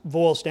sense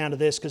boils down to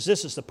this, because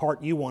this is the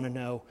part you want to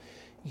know.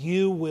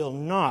 You will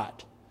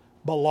not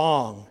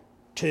belong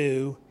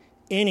to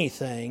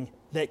anything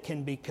that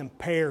can be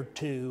compared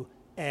to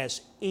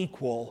as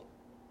equal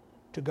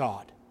to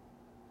God.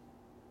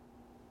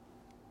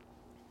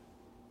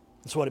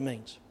 That's what it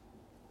means.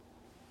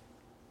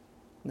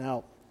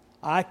 Now,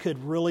 I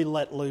could really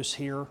let loose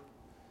here,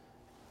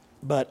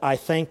 but I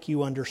think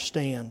you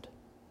understand.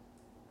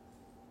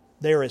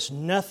 There is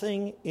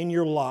nothing in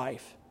your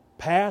life,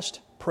 past,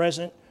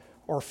 present,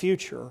 or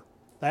future,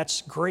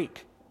 that's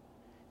Greek.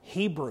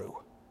 Hebrew.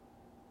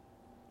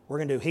 We're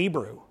going to do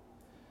Hebrew.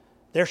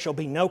 There shall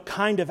be no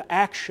kind of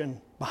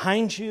action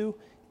behind you,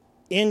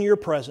 in your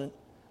present,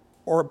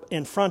 or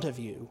in front of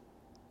you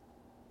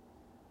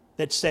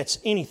that sets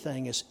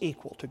anything as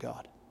equal to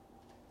God.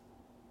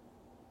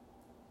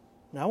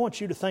 Now I want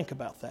you to think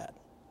about that.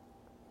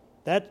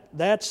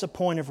 That's a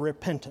point of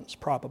repentance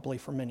probably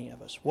for many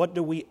of us. What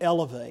do we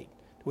elevate?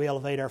 Do we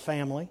elevate our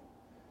family?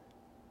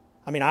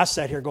 I mean, I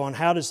sat here going,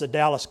 how does the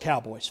Dallas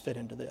Cowboys fit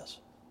into this?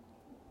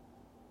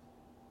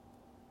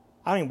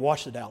 I don't even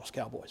watch the Dallas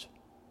Cowboys.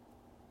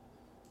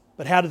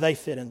 But how do they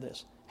fit in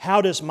this? How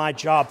does my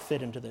job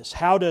fit into this?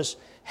 How does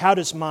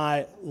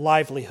my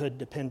livelihood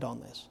depend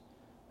on this?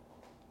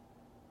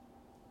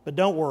 But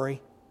don't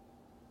worry.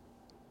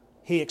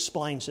 He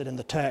explains it in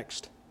the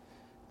text.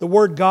 The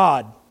word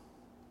God,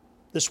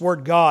 this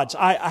word gods,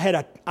 I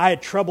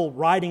had trouble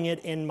writing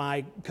it, and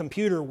my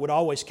computer would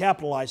always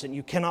capitalize it, and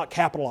you cannot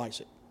capitalize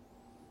it.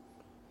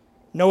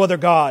 No other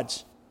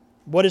gods.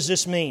 What does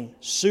this mean?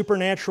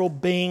 Supernatural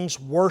beings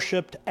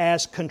worshipped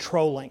as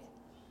controlling.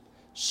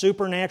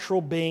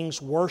 Supernatural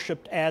beings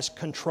worshipped as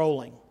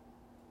controlling.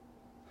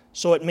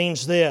 So it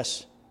means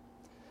this.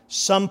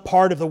 Some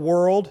part of the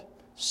world,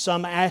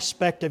 some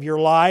aspect of your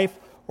life,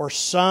 or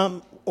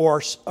some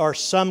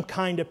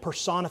kind of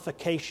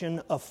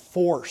personification of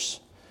force.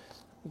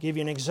 I'll give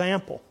you an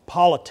example.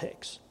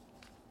 Politics.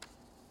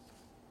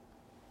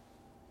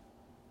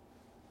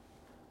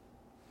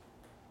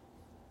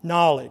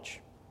 Knowledge.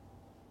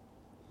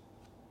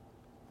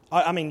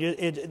 I mean,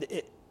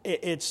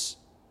 it's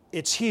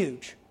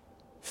huge.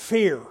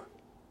 Fear.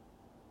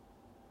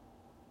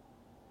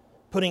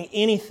 Putting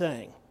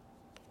anything,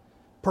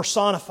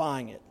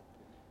 personifying it,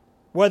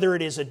 whether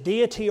it is a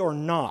deity or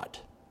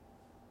not,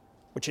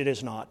 which it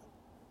is not,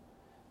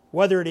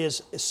 whether it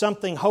is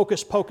something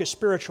hocus-pocus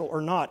spiritual or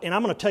not. And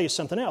I'm going to tell you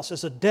something else.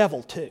 It's a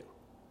devil too.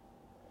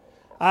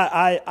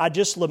 I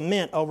just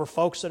lament over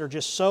folks that are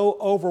just so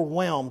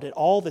overwhelmed at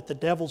all that the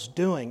devil's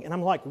doing. And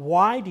I'm like,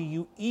 why do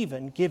you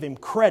even give him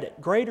credit?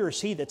 Greater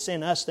is he that's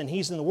in us than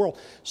he's in the world.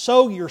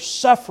 So you're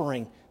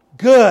suffering.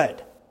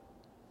 Good.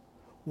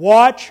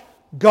 Watch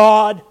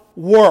God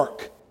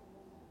work.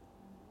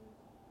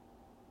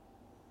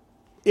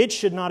 It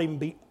should not even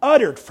be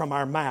uttered from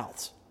our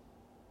mouths.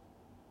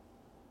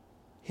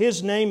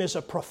 His name is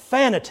a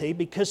profanity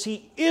because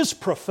He is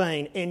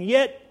profane, and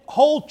yet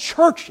whole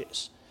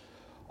churches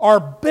are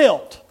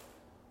built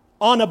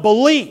on a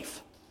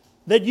belief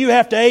that you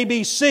have to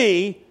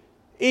ABC,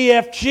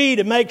 EFG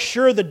to make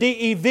sure the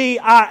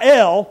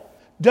DEVIL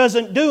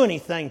doesn't do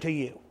anything to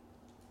you.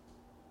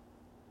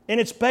 And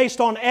it's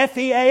based on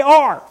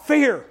FEAR,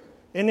 fear.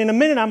 And in a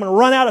minute I'm going to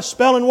run out of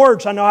spelling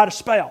words I know how to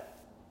spell.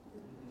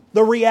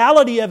 The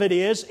reality of it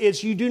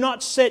is you do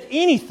not set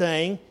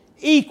anything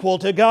equal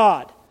to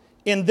God.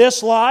 In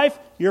this life,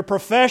 your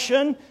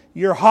profession,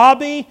 your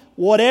hobby,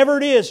 whatever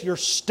it is, your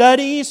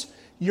studies,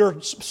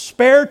 your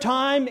spare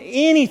time,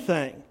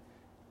 anything,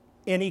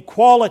 in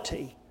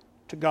equality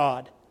to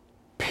God.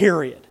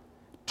 Period.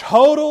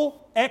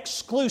 Total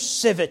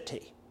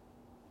exclusivity.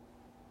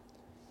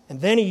 And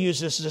then he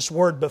uses this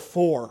word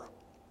before.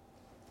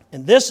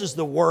 And this is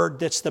the word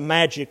that's the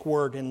magic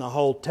word in the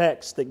whole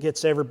text that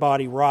gets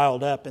everybody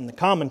riled up in the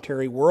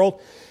commentary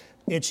world.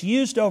 It's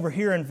used over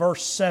here in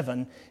verse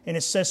 7, and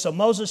it says, so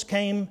Moses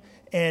came,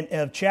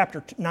 and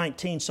chapter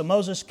 19, so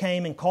Moses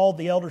came and called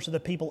the elders of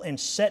the people and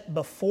set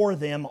before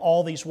them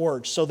all these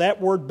words. So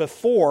that word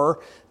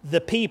before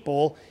the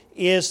people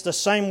is the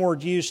same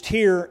word used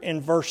here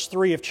in verse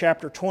 3 of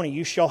chapter 20.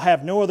 You shall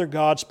have no other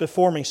gods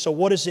before me. So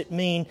what does it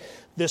mean?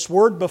 This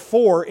word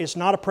before is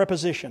not a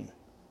preposition.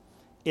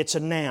 It's a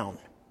noun.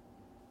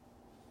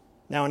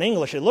 Now in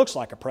English it looks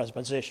like a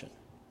preposition,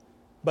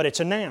 but it's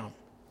a noun.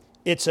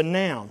 It's a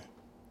noun.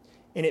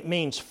 And it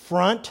means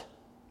front,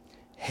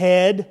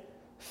 head,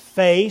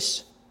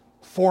 face,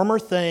 former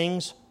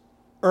things,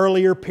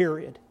 earlier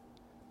period.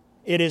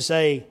 It is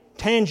a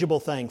tangible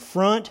thing.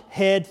 Front,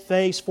 head,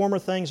 face, former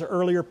things, or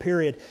earlier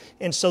period.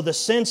 And so the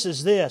sense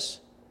is this: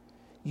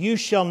 you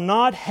shall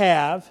not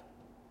have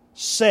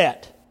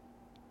set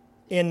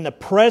in the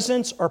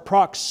presence or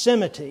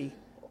proximity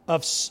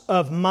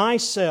of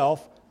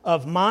myself,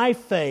 of my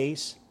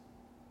face,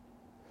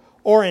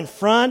 or in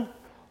front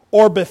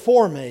or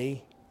before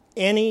me,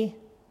 any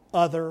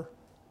other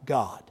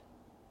God.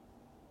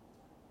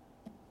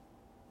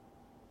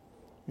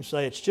 You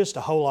say it's just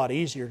a whole lot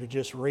easier to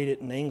just read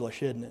it in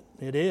English, isn't it?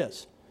 It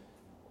is.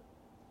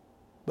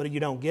 But you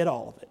don't get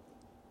all of it.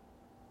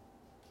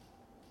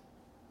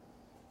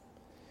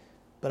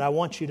 But I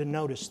want you to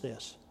notice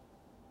this.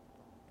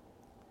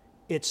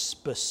 It's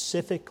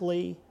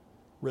specifically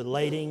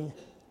relating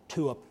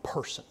to a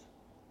person.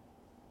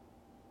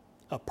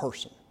 A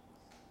person.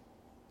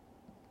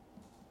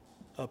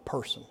 A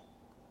person.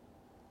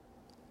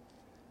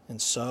 And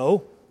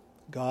so,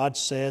 God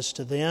says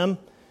to them,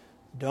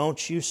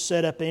 don't you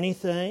set up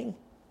anything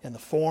in the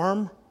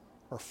form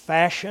or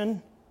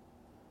fashion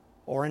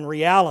or in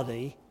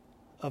reality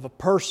of a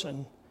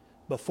person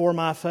before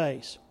my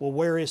face. Well,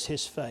 where is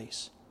His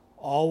face?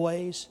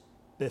 Always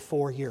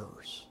before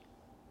yours.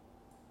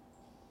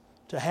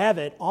 To have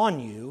it on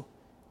you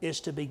is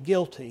to be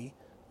guilty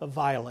of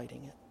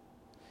violating it.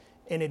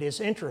 And it is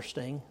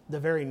interesting,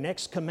 the very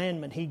next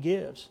commandment He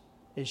gives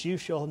is you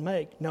shall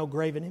make no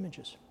graven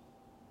images.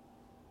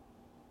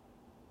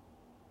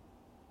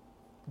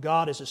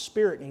 God as a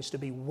spirit needs to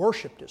be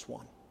worshipped as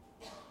one,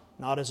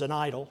 not as an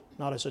idol,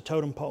 not as a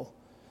totem pole.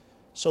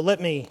 So let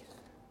me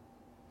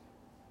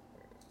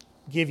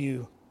give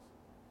you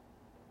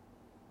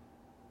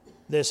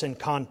this in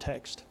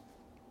context,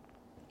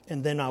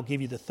 and then I'll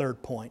give you the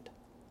third point.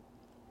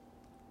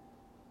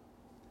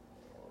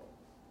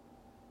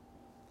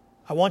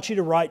 I want you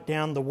to write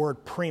down the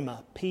word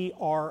prima,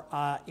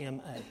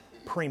 P-R-I-M-A,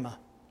 prima.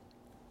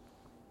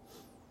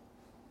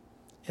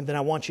 And then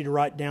I want you to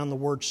write down the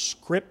word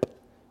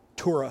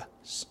scriptura,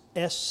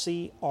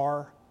 S-C-R-I-P-T-U-R-A.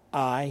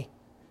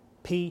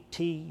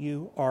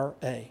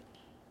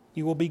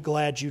 You will be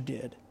glad you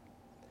did.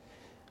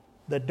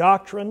 The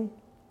doctrine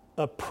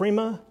of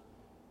prima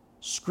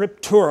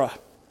scriptura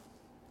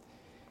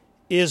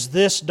is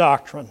this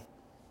doctrine,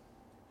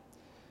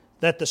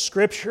 that the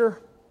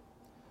Scripture,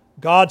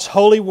 God's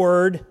holy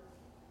Word,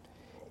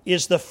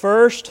 is the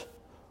first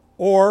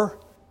or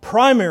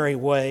primary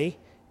way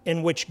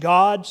in which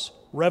God's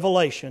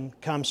revelation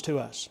comes to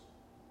us.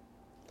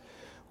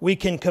 We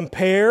can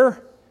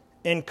compare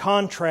and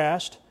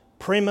contrast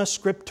prima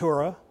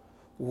scriptura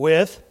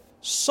with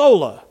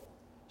sola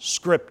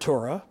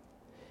scriptura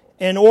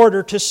in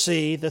order to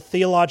see the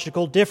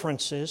theological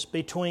differences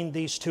between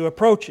these two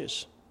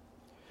approaches.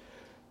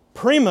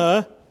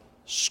 Prima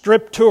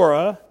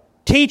Scriptura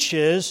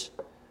teaches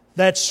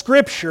that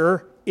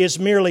Scripture is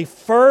merely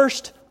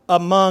first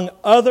among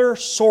other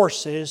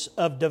sources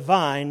of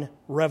divine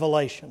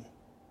revelation.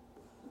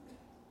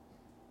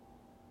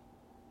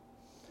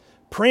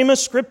 Prima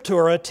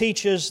Scriptura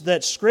teaches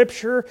that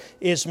Scripture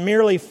is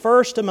merely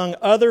first among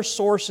other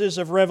sources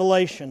of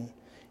revelation.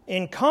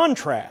 In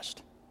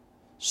contrast,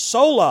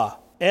 Sola,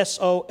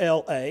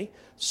 S-O-L-A,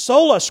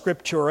 Sola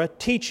Scriptura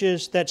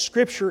teaches that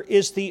Scripture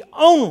is the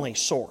only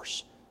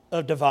source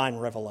of divine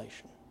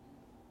revelation.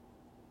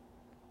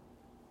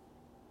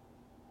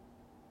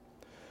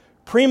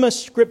 Prima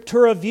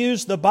Scriptura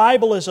views the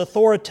Bible as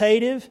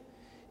authoritative.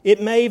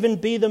 It may even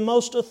be the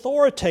most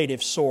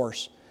authoritative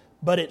source,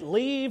 but it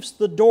leaves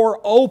the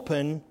door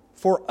open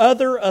for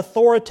other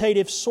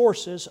authoritative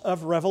sources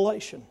of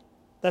revelation.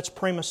 That's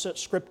Prima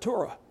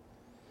Scriptura.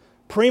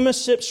 Prima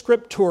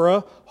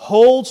Scriptura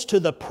holds to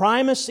the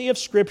primacy of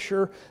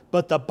Scripture,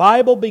 but the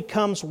Bible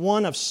becomes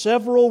one of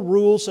several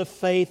rules of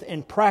faith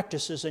and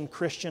practices in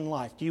Christian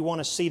life. Do you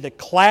want to see the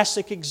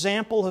classic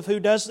example of who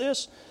does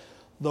this?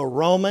 The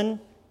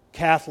Roman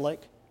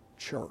Catholic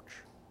Church.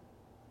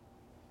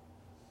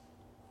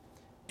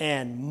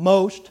 And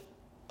most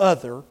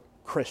other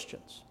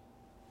Christians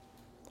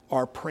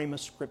are Prima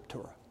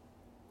Scriptura.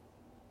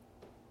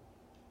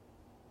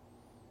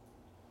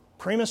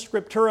 Prima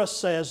Scriptura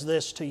says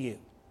this to you: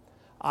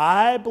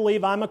 I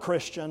believe I'm a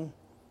Christian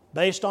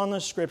based on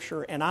the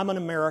Scripture, and I'm an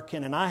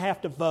American, and I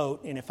have to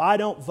vote, and if I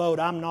don't vote,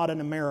 I'm not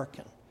an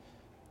American.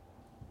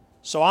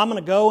 So I'm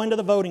going to go into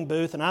the voting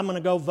booth, and I'm going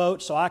to go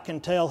vote so I can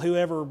tell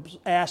whoever's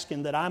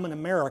asking that I'm an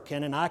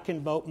American, and I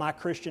can vote my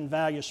Christian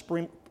values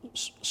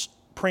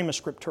Prima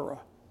Scriptura.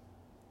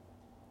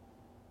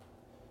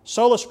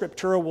 Sola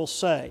Scriptura will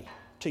say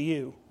to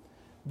you,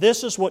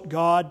 this is what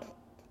God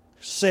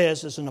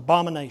says is an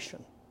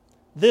abomination.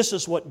 This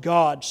is what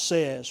God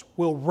says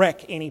will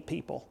wreck any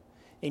people.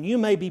 And you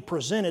may be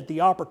presented the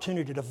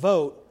opportunity to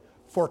vote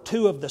for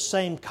two of the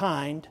same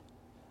kind,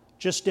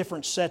 just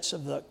different sets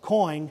of the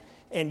coin,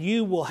 and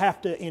you will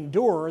have to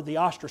endure the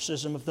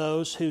ostracism of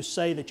those who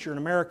say that you're an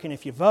American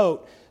if you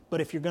vote,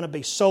 but if you're going to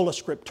be sola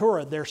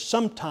scriptura, there's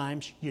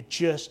sometimes you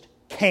just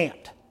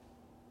can't.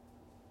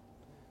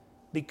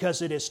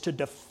 Because it is to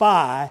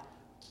defy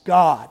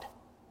God.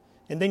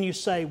 And then you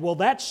say, well,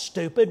 that's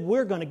stupid.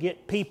 We're going to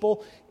get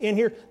people in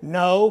here.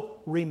 No,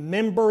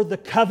 remember the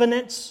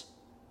covenants.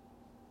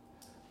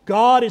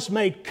 God has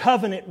made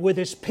covenant with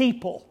His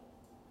people.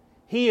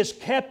 He has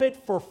kept it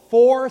for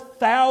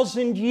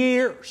 4,000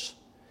 years.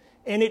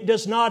 And it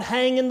does not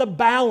hang in the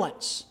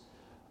balance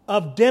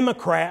of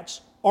Democrats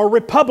or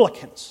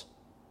Republicans.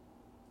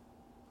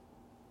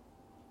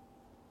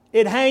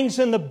 It hangs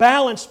in the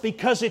balance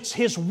because it's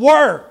His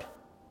Word.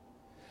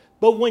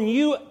 But when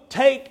you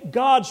take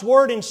God's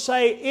Word and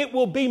say, it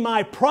will be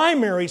my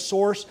primary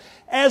source,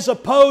 as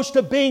opposed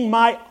to being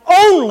my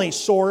only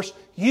source,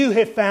 you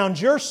have found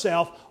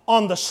yourself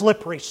on the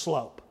slippery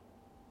slope.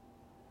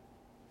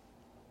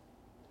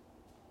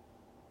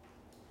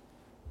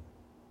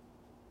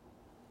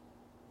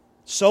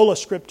 Sola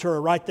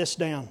Scriptura, write this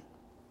down.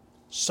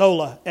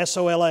 Sola,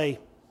 S-O-L-A,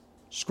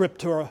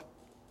 Scriptura.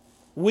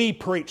 We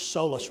preach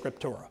Sola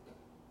Scriptura.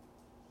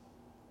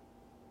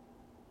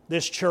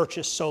 This church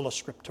is Sola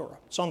Scriptura.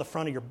 It's on the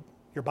front of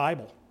your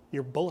Bible,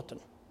 your bulletin.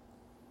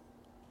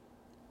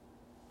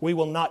 We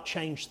will not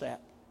change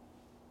that.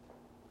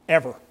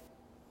 Ever.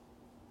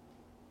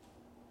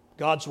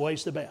 God's way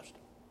is the best.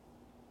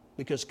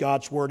 Because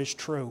God's Word is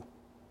true.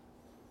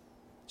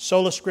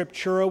 Sola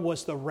Scriptura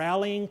was the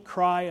rallying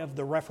cry of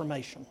the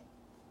Reformation.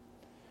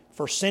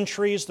 For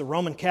centuries, the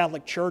Roman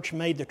Catholic Church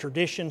made the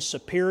tradition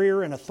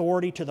superior in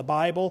authority to the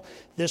Bible.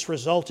 This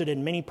resulted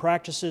in many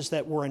practices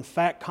that were in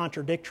fact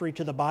contradictory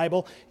to the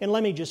Bible. And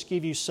let me just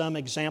give you some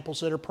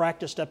examples that are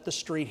practiced up the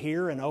street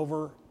here and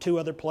over 2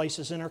 other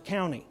places in our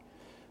county.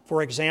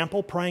 For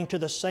example, praying to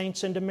the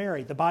saints and to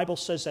Mary. The Bible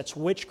says that's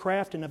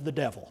witchcraft and of the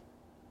devil.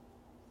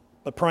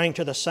 But praying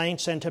to the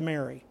saints and to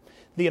Mary.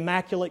 The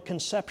Immaculate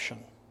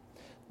Conception.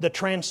 The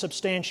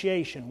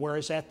transubstantiation,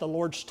 whereas at the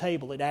Lord's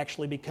table it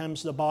actually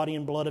becomes the body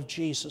and blood of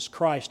Jesus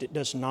Christ. It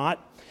does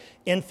not.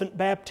 Infant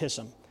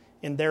baptism,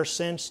 in their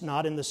sense,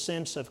 not in the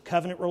sense of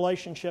covenant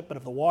relationship, but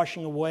of the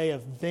washing away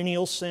of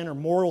venial sin or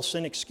moral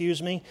sin,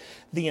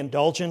 The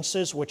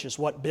indulgences, which is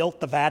what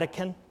built the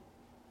Vatican.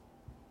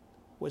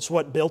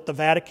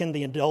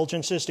 The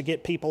indulgences to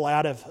get people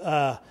out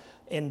of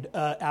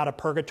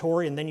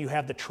purgatory. And then you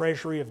have the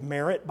treasury of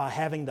merit by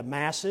having the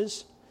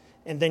masses.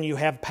 And then you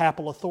have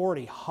papal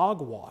authority,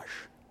 hogwash.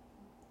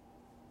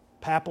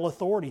 Papal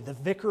authority, the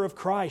vicar of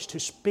Christ who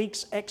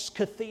speaks ex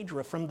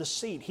cathedra from the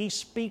seat. He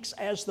speaks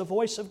as the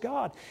voice of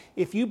God.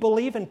 If you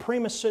believe in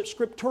Prima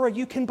Scriptura,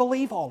 you can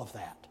believe all of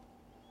that.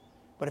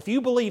 But if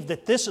you believe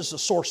that this is the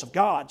source of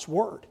God's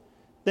Word,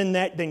 then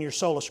you're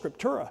Sola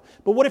Scriptura.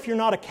 But what if you're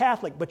not a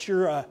Catholic, but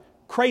you're a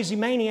crazy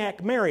maniac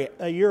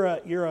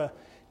you're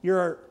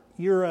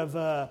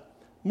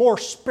more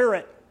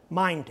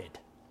spirit-minded?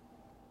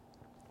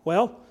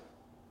 Well,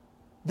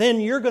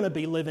 then you're going to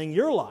be living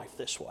your life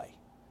this way.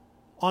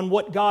 on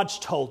what God's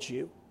told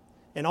you.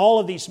 And all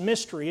of these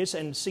mysteries,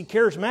 and see,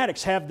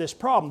 charismatics have this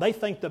problem. They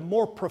think the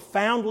more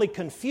profoundly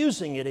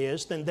confusing it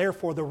is, then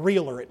therefore the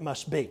realer it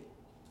must be.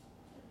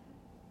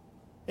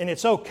 And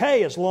it's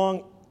okay as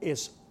long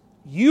as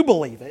you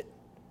believe it,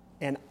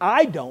 and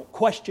I don't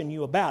question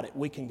you about it.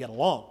 We can get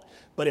along.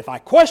 But if I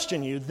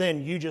question you,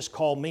 then you just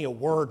call me a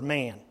word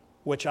man,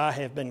 which I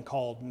have been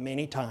called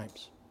many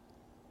times.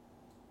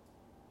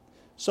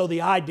 So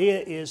the idea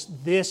is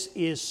this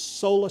is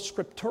sola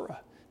scriptura.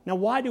 Now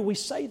why do we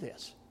say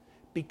this?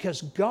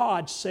 Because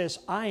God says,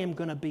 I am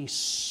going to be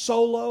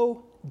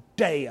solo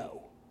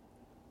Deo.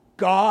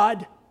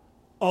 God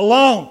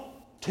alone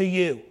to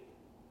you.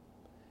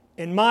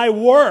 And my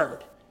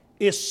word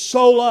is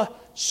sola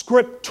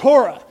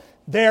scriptura.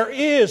 There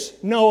is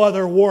no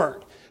other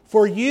word.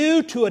 For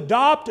you to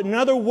adopt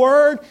another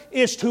word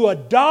is to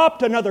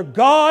adopt another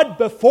God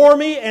before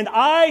me, and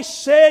I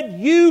said,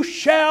 you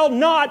shall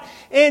not.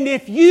 And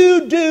if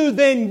you do,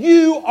 then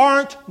you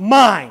aren't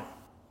mine.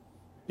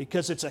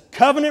 Because it's a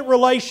covenant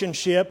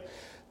relationship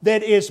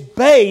that is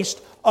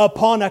based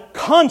upon a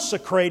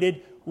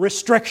consecrated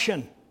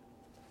restriction.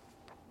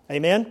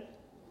 Amen?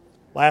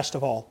 Last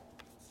of all,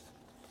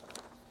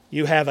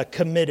 you have a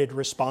committed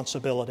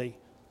responsibility.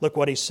 Look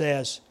what he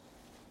says.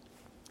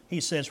 He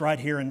says right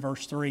here in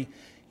verse 3,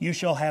 you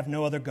shall have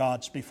no other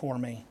gods before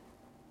me.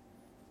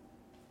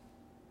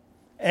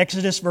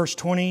 Exodus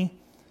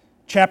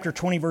chapter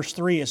 20 verse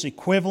 3 is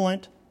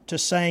equivalent to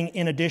saying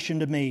in addition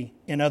to me,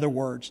 in other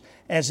words,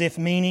 as if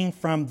meaning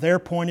from their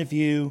point of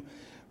view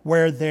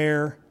were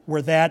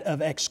that of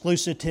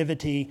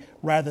exclusivity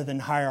rather than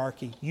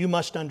hierarchy. You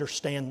must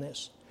understand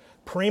this.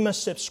 Prima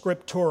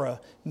scriptura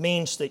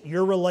means that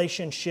your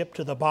relationship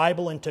to the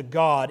Bible and to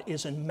God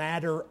is a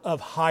matter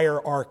of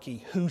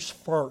hierarchy. Who's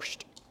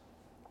first?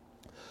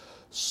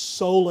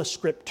 Sola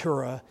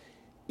scriptura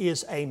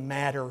is a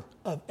matter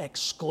of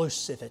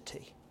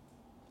exclusivity.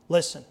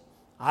 Listen,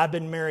 I've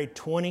been married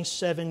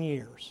 27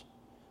 years.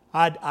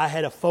 I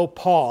had a faux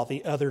pas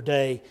the other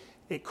day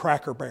at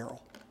Cracker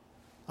Barrel.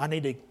 I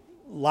need to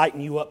lighten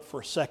you up for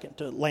a second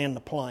to land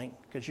the plane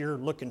because you're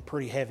looking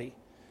pretty heavy.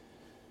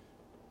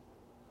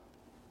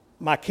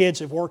 My kids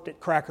have worked at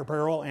Cracker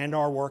Barrel and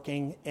are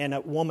working, and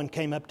a woman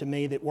came up to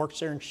me that works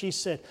there and she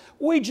said,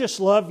 we just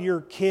love your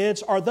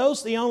kids. Are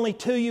those the only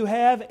two you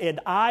have? And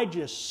I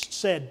just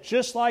said,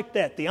 just like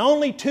that, the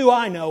only two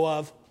I know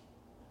of.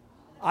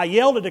 I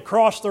yelled it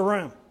across the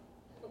room.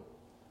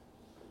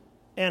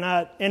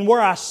 And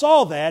where I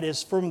saw that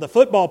is from the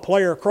football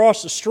player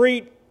across the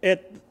street. He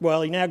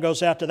now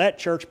goes out to that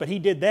church, but he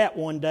did that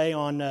one day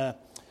on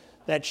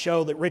that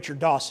show that Richard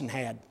Dawson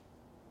had.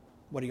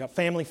 What do you got,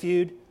 Family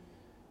Feud?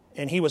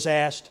 And he was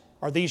asked,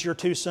 are these your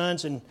two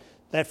sons? And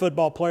that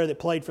football player that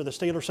played for the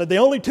Steelers said, the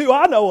only two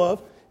I know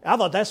of. I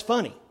thought that's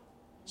funny.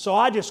 So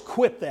I just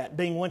quipped that,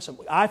 being winsome.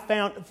 I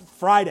found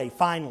Friday,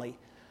 finally,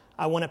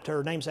 I went up to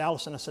her, name's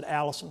Allison. I said,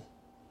 Allison,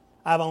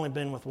 I've only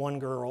been with one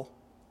girl.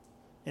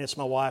 And it's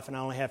my wife, and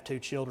I only have two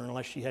children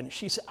unless she hadn't.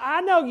 She said,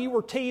 I know you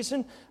were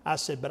teasing. I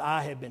said, but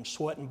I have been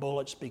sweating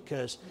bullets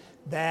because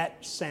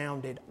that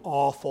sounded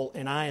awful,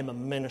 and I am a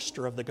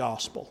minister of the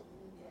gospel.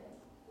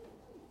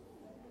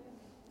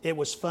 It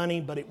was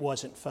funny, but it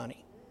wasn't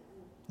funny.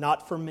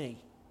 Not for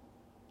me.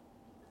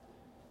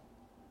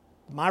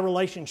 My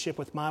relationship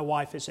with my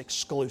wife is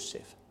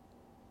exclusive.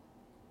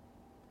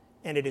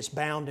 And it is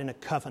bound in a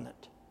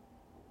covenant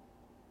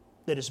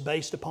that is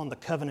based upon the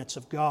covenants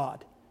of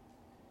God.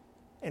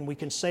 And we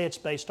can say it's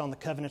based on the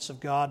covenants of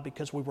God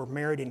because we were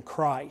married in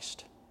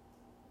Christ,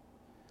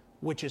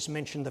 which is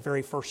mentioned the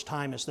very first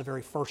time as the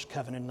very first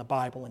covenant in the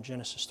Bible in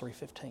Genesis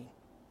 3:15.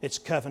 It's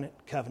covenant,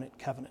 covenant,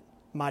 covenant.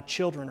 My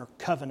children are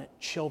covenant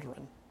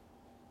children.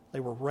 They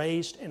were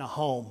raised in a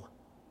home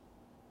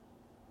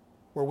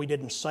where we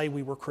didn't say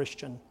we were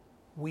Christian.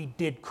 We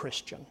did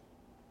Christian.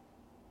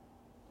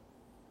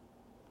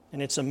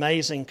 And it's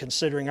amazing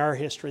considering our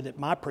history that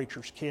my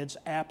preacher's kids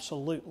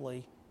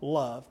absolutely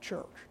love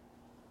church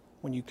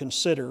when you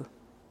consider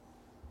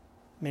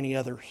many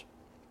others.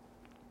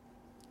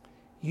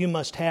 You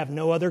must have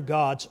no other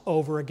gods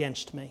over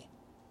against me.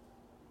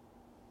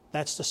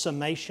 That's the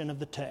summation of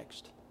the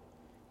text.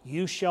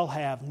 You shall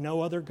have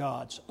no other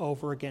gods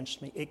over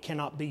against me. It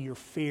cannot be your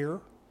fear.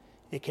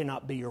 It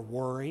cannot be your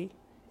worry.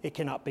 It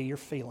cannot be your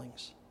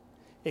feelings.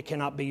 It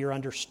cannot be your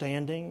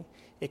understanding.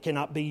 It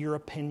cannot be your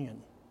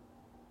opinion.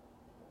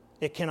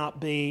 It cannot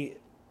be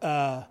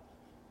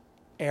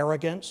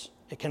arrogance.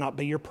 It cannot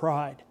be your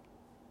pride.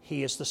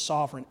 He is the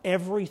sovereign.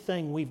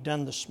 Everything we've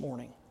done this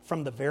morning,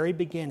 from the very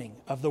beginning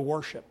of the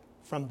worship,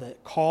 from the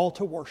call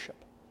to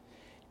worship,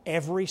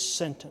 every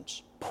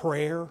sentence,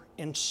 prayer,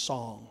 and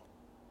song,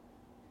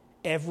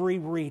 every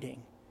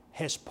reading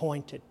has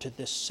pointed to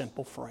this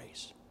simple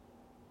phrase.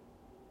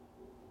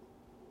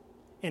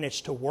 And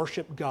it's to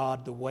worship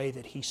God the way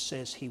that He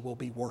says He will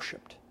be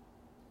worshiped.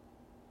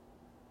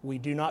 We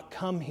do not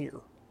come here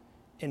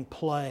and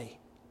play.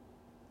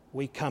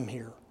 We come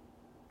here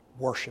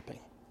worshiping.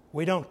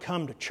 We don't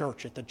come to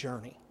church at the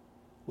journey.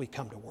 We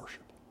come to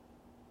worship.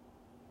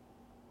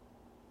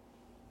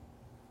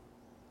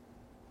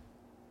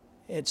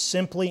 It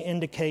simply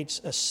indicates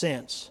a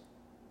sense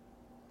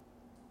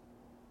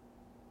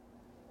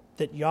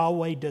that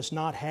Yahweh does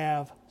not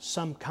have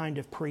some kind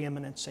of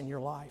preeminence in your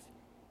life.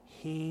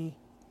 He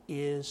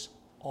is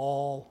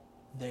all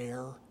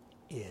there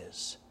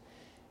is.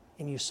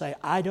 And you say,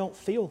 I don't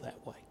feel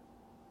that way.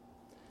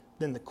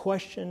 Then the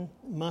question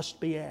must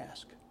be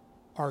asked,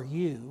 are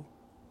you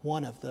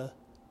one of the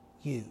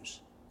yous?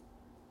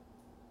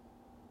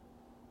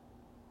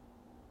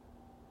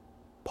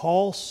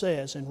 Paul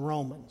says in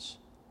Romans,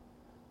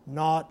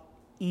 not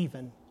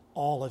even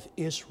all of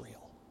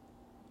Israel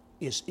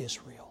is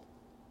Israel.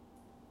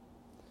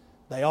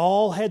 They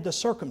all had the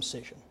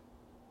circumcision,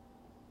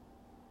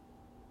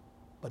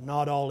 but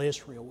not all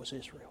Israel was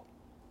Israel.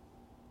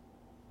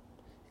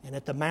 And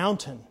at the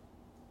mountain,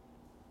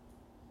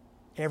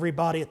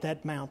 everybody at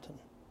that mountain,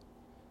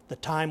 the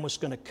time was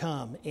going to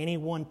come,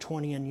 anyone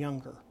 20 and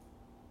younger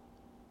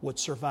would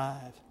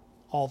survive.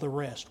 All the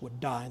rest would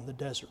die in the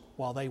desert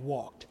while they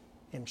walked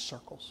in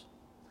circles.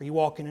 Are you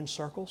walking in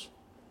circles?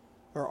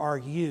 Or are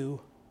you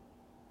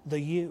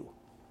the you?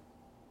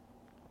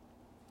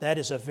 That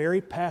is a very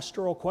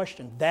pastoral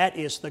question. That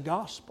is the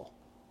gospel.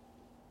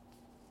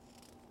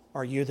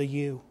 Are you the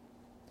you?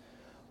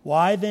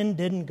 Why then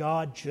didn't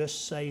God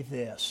just say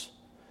this?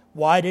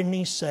 Why didn't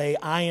He say,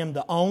 I am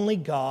the only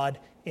God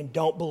and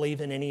don't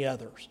believe in any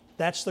others?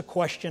 That's the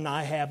question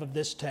I have of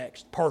this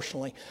text,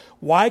 personally.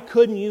 Why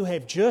couldn't you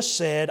have just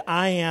said,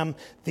 I am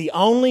the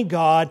only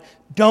God,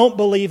 don't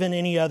believe in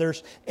any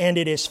others, and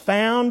it is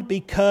found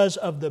because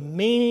of the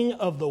meaning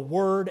of the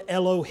word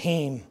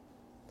Elohim.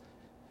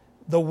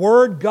 The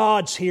word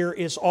God's here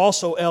is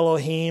also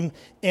Elohim,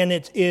 and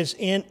it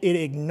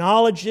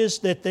acknowledges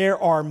that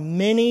there are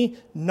many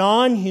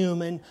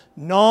non-human,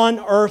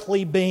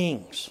 non-earthly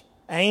beings,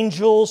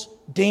 angels,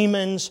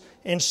 demons,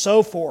 and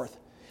so forth.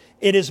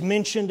 It is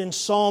mentioned in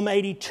Psalm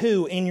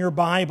 82 in your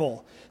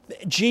Bible.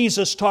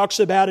 Jesus talks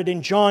about it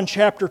in John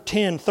chapter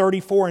 10,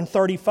 34 and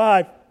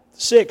 35,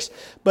 6.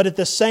 But at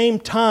the same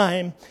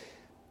time,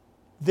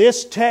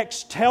 this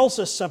text tells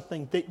us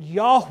something, that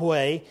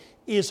Yahweh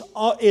is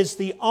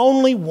the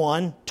only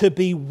one to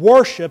be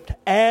worshipped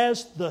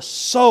as the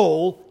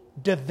sole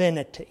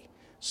divinity.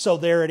 So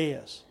there it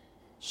is.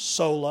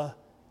 Sola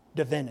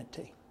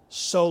divinity.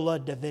 Sola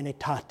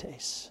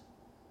divinitates.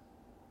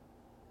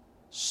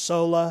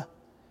 Sola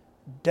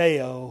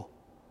Deo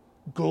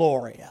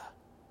Gloria,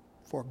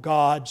 for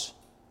God's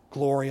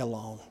glory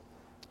alone.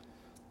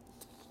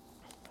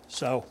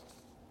 So,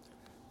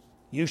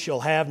 you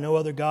shall have no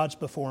other gods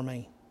before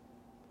me.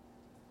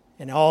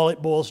 And all it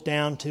boils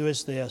down to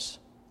is this.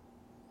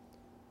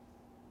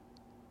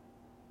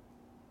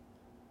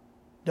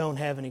 Don't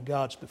have any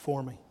gods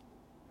before me.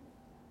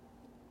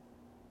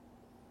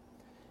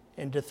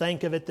 And to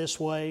think of it this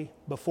way,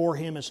 before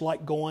Him is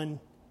like going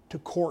to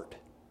court.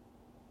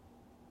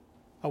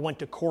 I went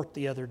to court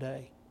the other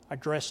day. I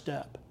dressed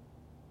up.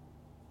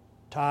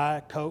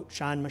 Tie, coat,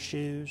 shined my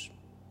shoes,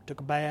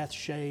 took a bath,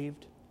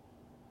 shaved,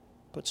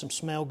 put some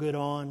smell good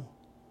on.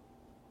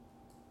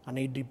 I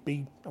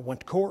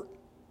went to court.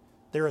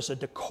 There is a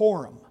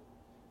decorum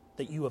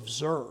that you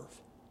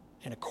observe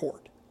in a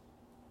court.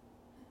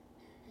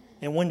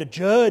 And when the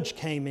judge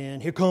came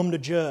in, here come the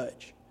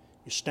judge.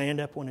 You stand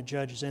up when the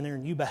judge is in there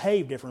and you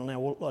behave differently.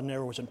 Well,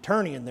 there was an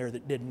attorney in there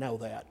that didn't know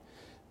that.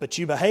 But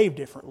you behave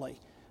differently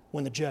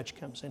when the judge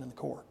comes in the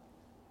court.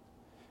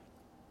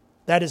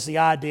 That is the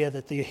idea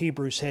that the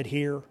Hebrews had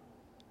here,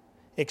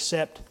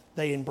 except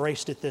they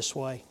embraced it this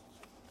way.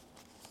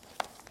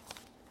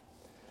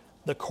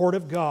 The court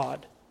of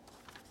God,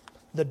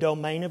 the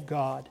domain of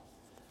God,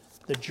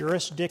 the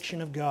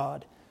jurisdiction of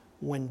God,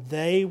 when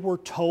they were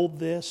told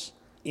this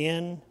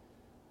in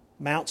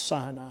Mount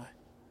Sinai,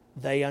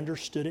 they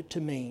understood it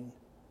to mean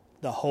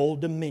the whole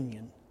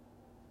dominion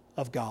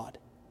of God.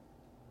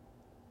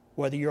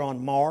 Whether you're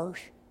on Mars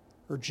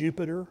or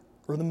Jupiter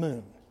or the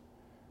moon,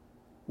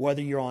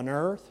 whether you're on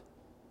Earth,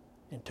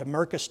 in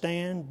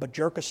Turkmenistan,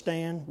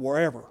 Bajorkistan,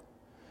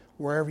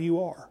 wherever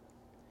you are,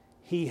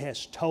 He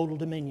has total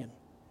dominion.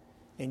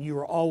 And you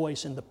are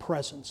always in the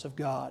presence of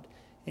God.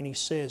 And He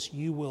says,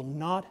 you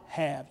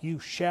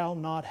shall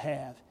not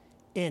have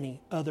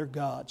any other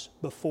gods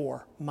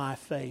before my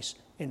face.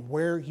 And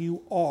where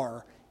you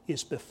are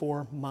is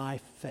before my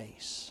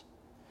face.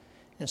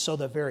 And so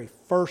the very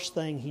first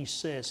thing He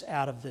says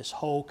out of this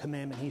whole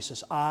commandment, He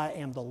says, I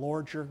am the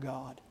Lord your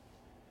God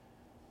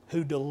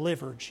who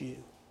delivered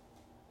you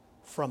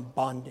from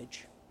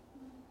bondage.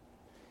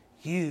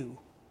 You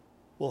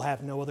will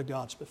have no other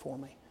gods before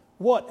me.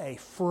 What a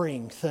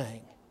freeing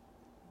thing.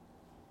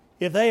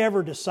 If they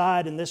ever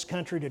decide in this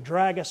country to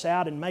drag us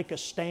out and make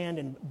us stand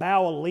and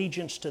bow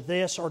allegiance to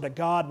this or to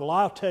God, well,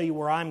 I'll tell you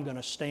where I'm going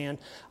to stand.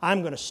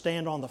 I'm going to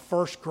stand on the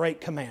first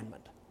great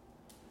commandment.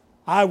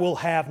 I will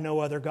have no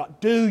other God.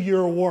 Do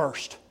your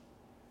worst,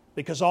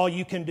 because all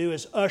you can do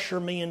is usher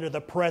me into the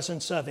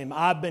presence of Him.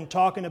 I've been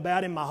talking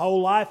about Him my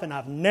whole life and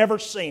I've never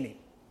seen Him.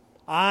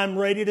 I'm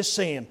ready to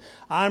see Him.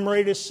 I'm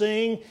ready to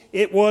sing,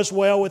 "It was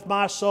well with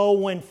my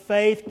soul when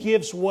faith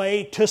gives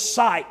way to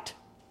sight."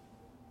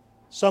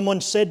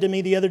 Someone said to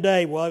me the other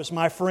day, well, it was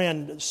my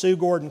friend, Sue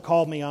Gordon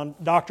called me on,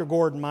 Dr.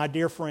 Gordon, my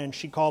dear friend,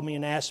 she called me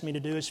and asked me to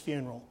do his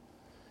funeral,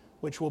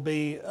 which will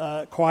be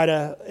quite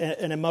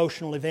an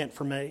emotional event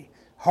for me.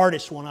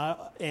 Hardest one,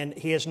 and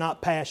he has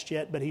not passed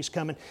yet, but he's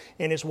coming.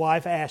 And his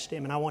wife asked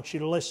him, and I want you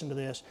to listen to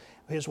this.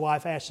 His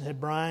wife asked him,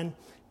 said, Brian,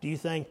 do you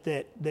think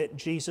that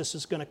Jesus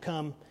is going to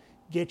come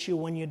get you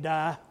when you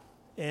die?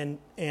 And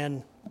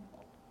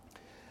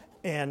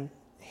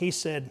he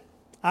said,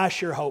 I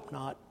sure hope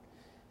not.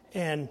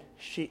 And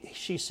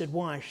she said,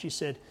 why? She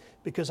said,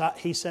 because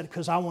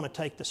I want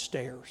to take the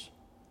stairs.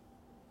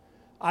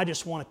 I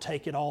just want to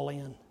take it all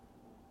in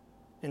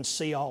and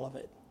see all of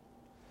it.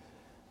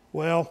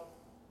 Well,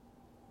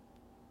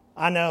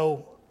 I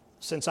know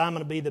since I'm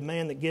going to be the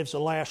man that gives the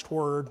last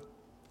word,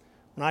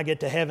 when I get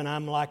to heaven,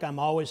 I'm like I'm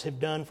always have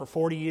done for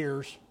 40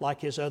 years,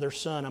 like his other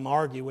son. I'm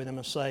argue with him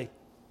and say,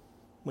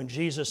 when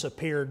Jesus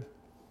appeared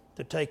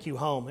to take you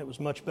home, it was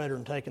much better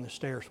than taking the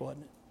stairs,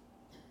 wasn't it?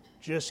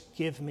 Just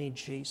give me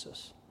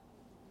Jesus.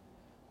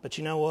 But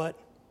you know what?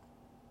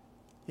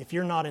 If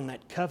you're not in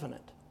that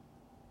covenant,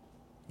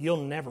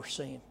 you'll never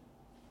see Him.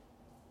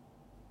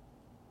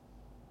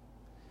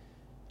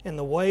 And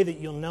the way that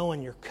you'll know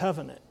in your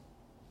covenant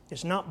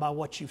is not by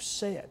what you've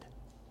said.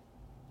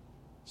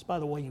 It's by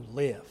the way you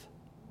live.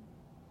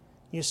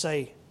 You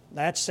say,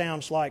 that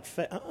sounds like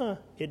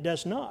it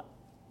does not.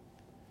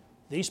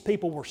 These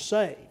people were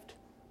saved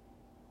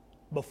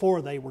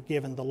before they were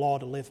given the law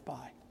to live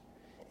by.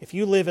 If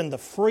you live in the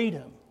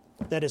freedom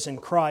that is in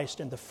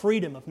Christ and the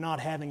freedom of not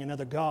having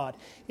another God,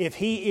 if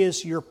He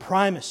is your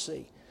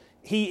primacy,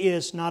 He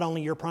is not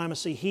only your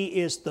primacy, He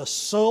is the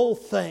sole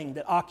thing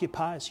that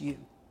occupies you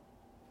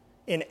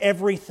in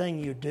everything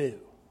you do,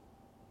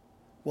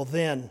 well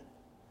then,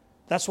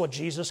 that's what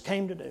Jesus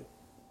came to do,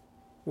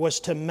 was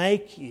to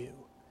make you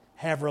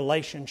have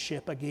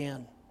relationship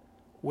again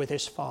with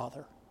His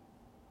Father.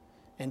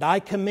 And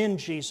I commend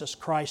Jesus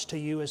Christ to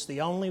you as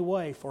the only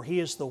way, for He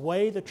is the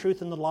way, the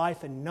truth, and the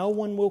life, and no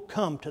one will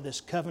come to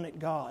this covenant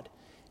God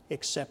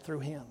except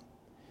through Him.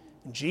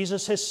 And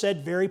Jesus has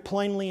said very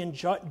plainly in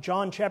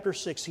John chapter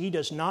 6, He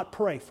does not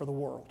pray for the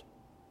world.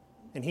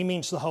 And He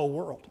means the whole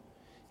world.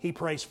 He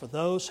prays for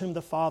those whom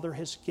the Father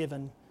has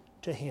given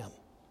to Him.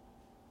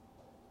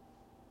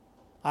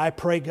 I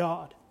pray,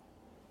 God,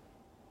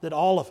 that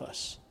all of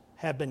us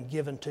have been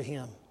given to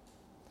Him.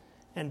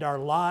 And our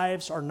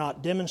lives are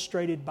not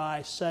demonstrated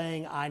by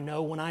saying, I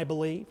know when I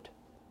believed.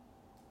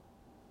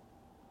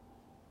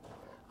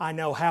 I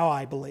know how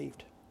I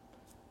believed.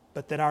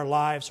 But that our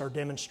lives are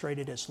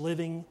demonstrated as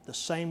living the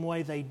same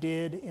way they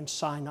did in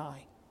Sinai.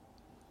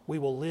 We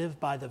will live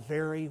by the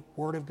very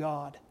Word of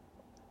God,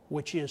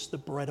 which is the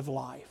bread of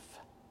life.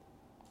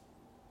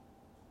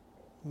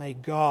 May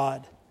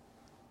God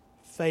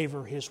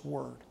favor His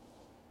Word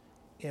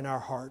in our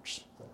hearts.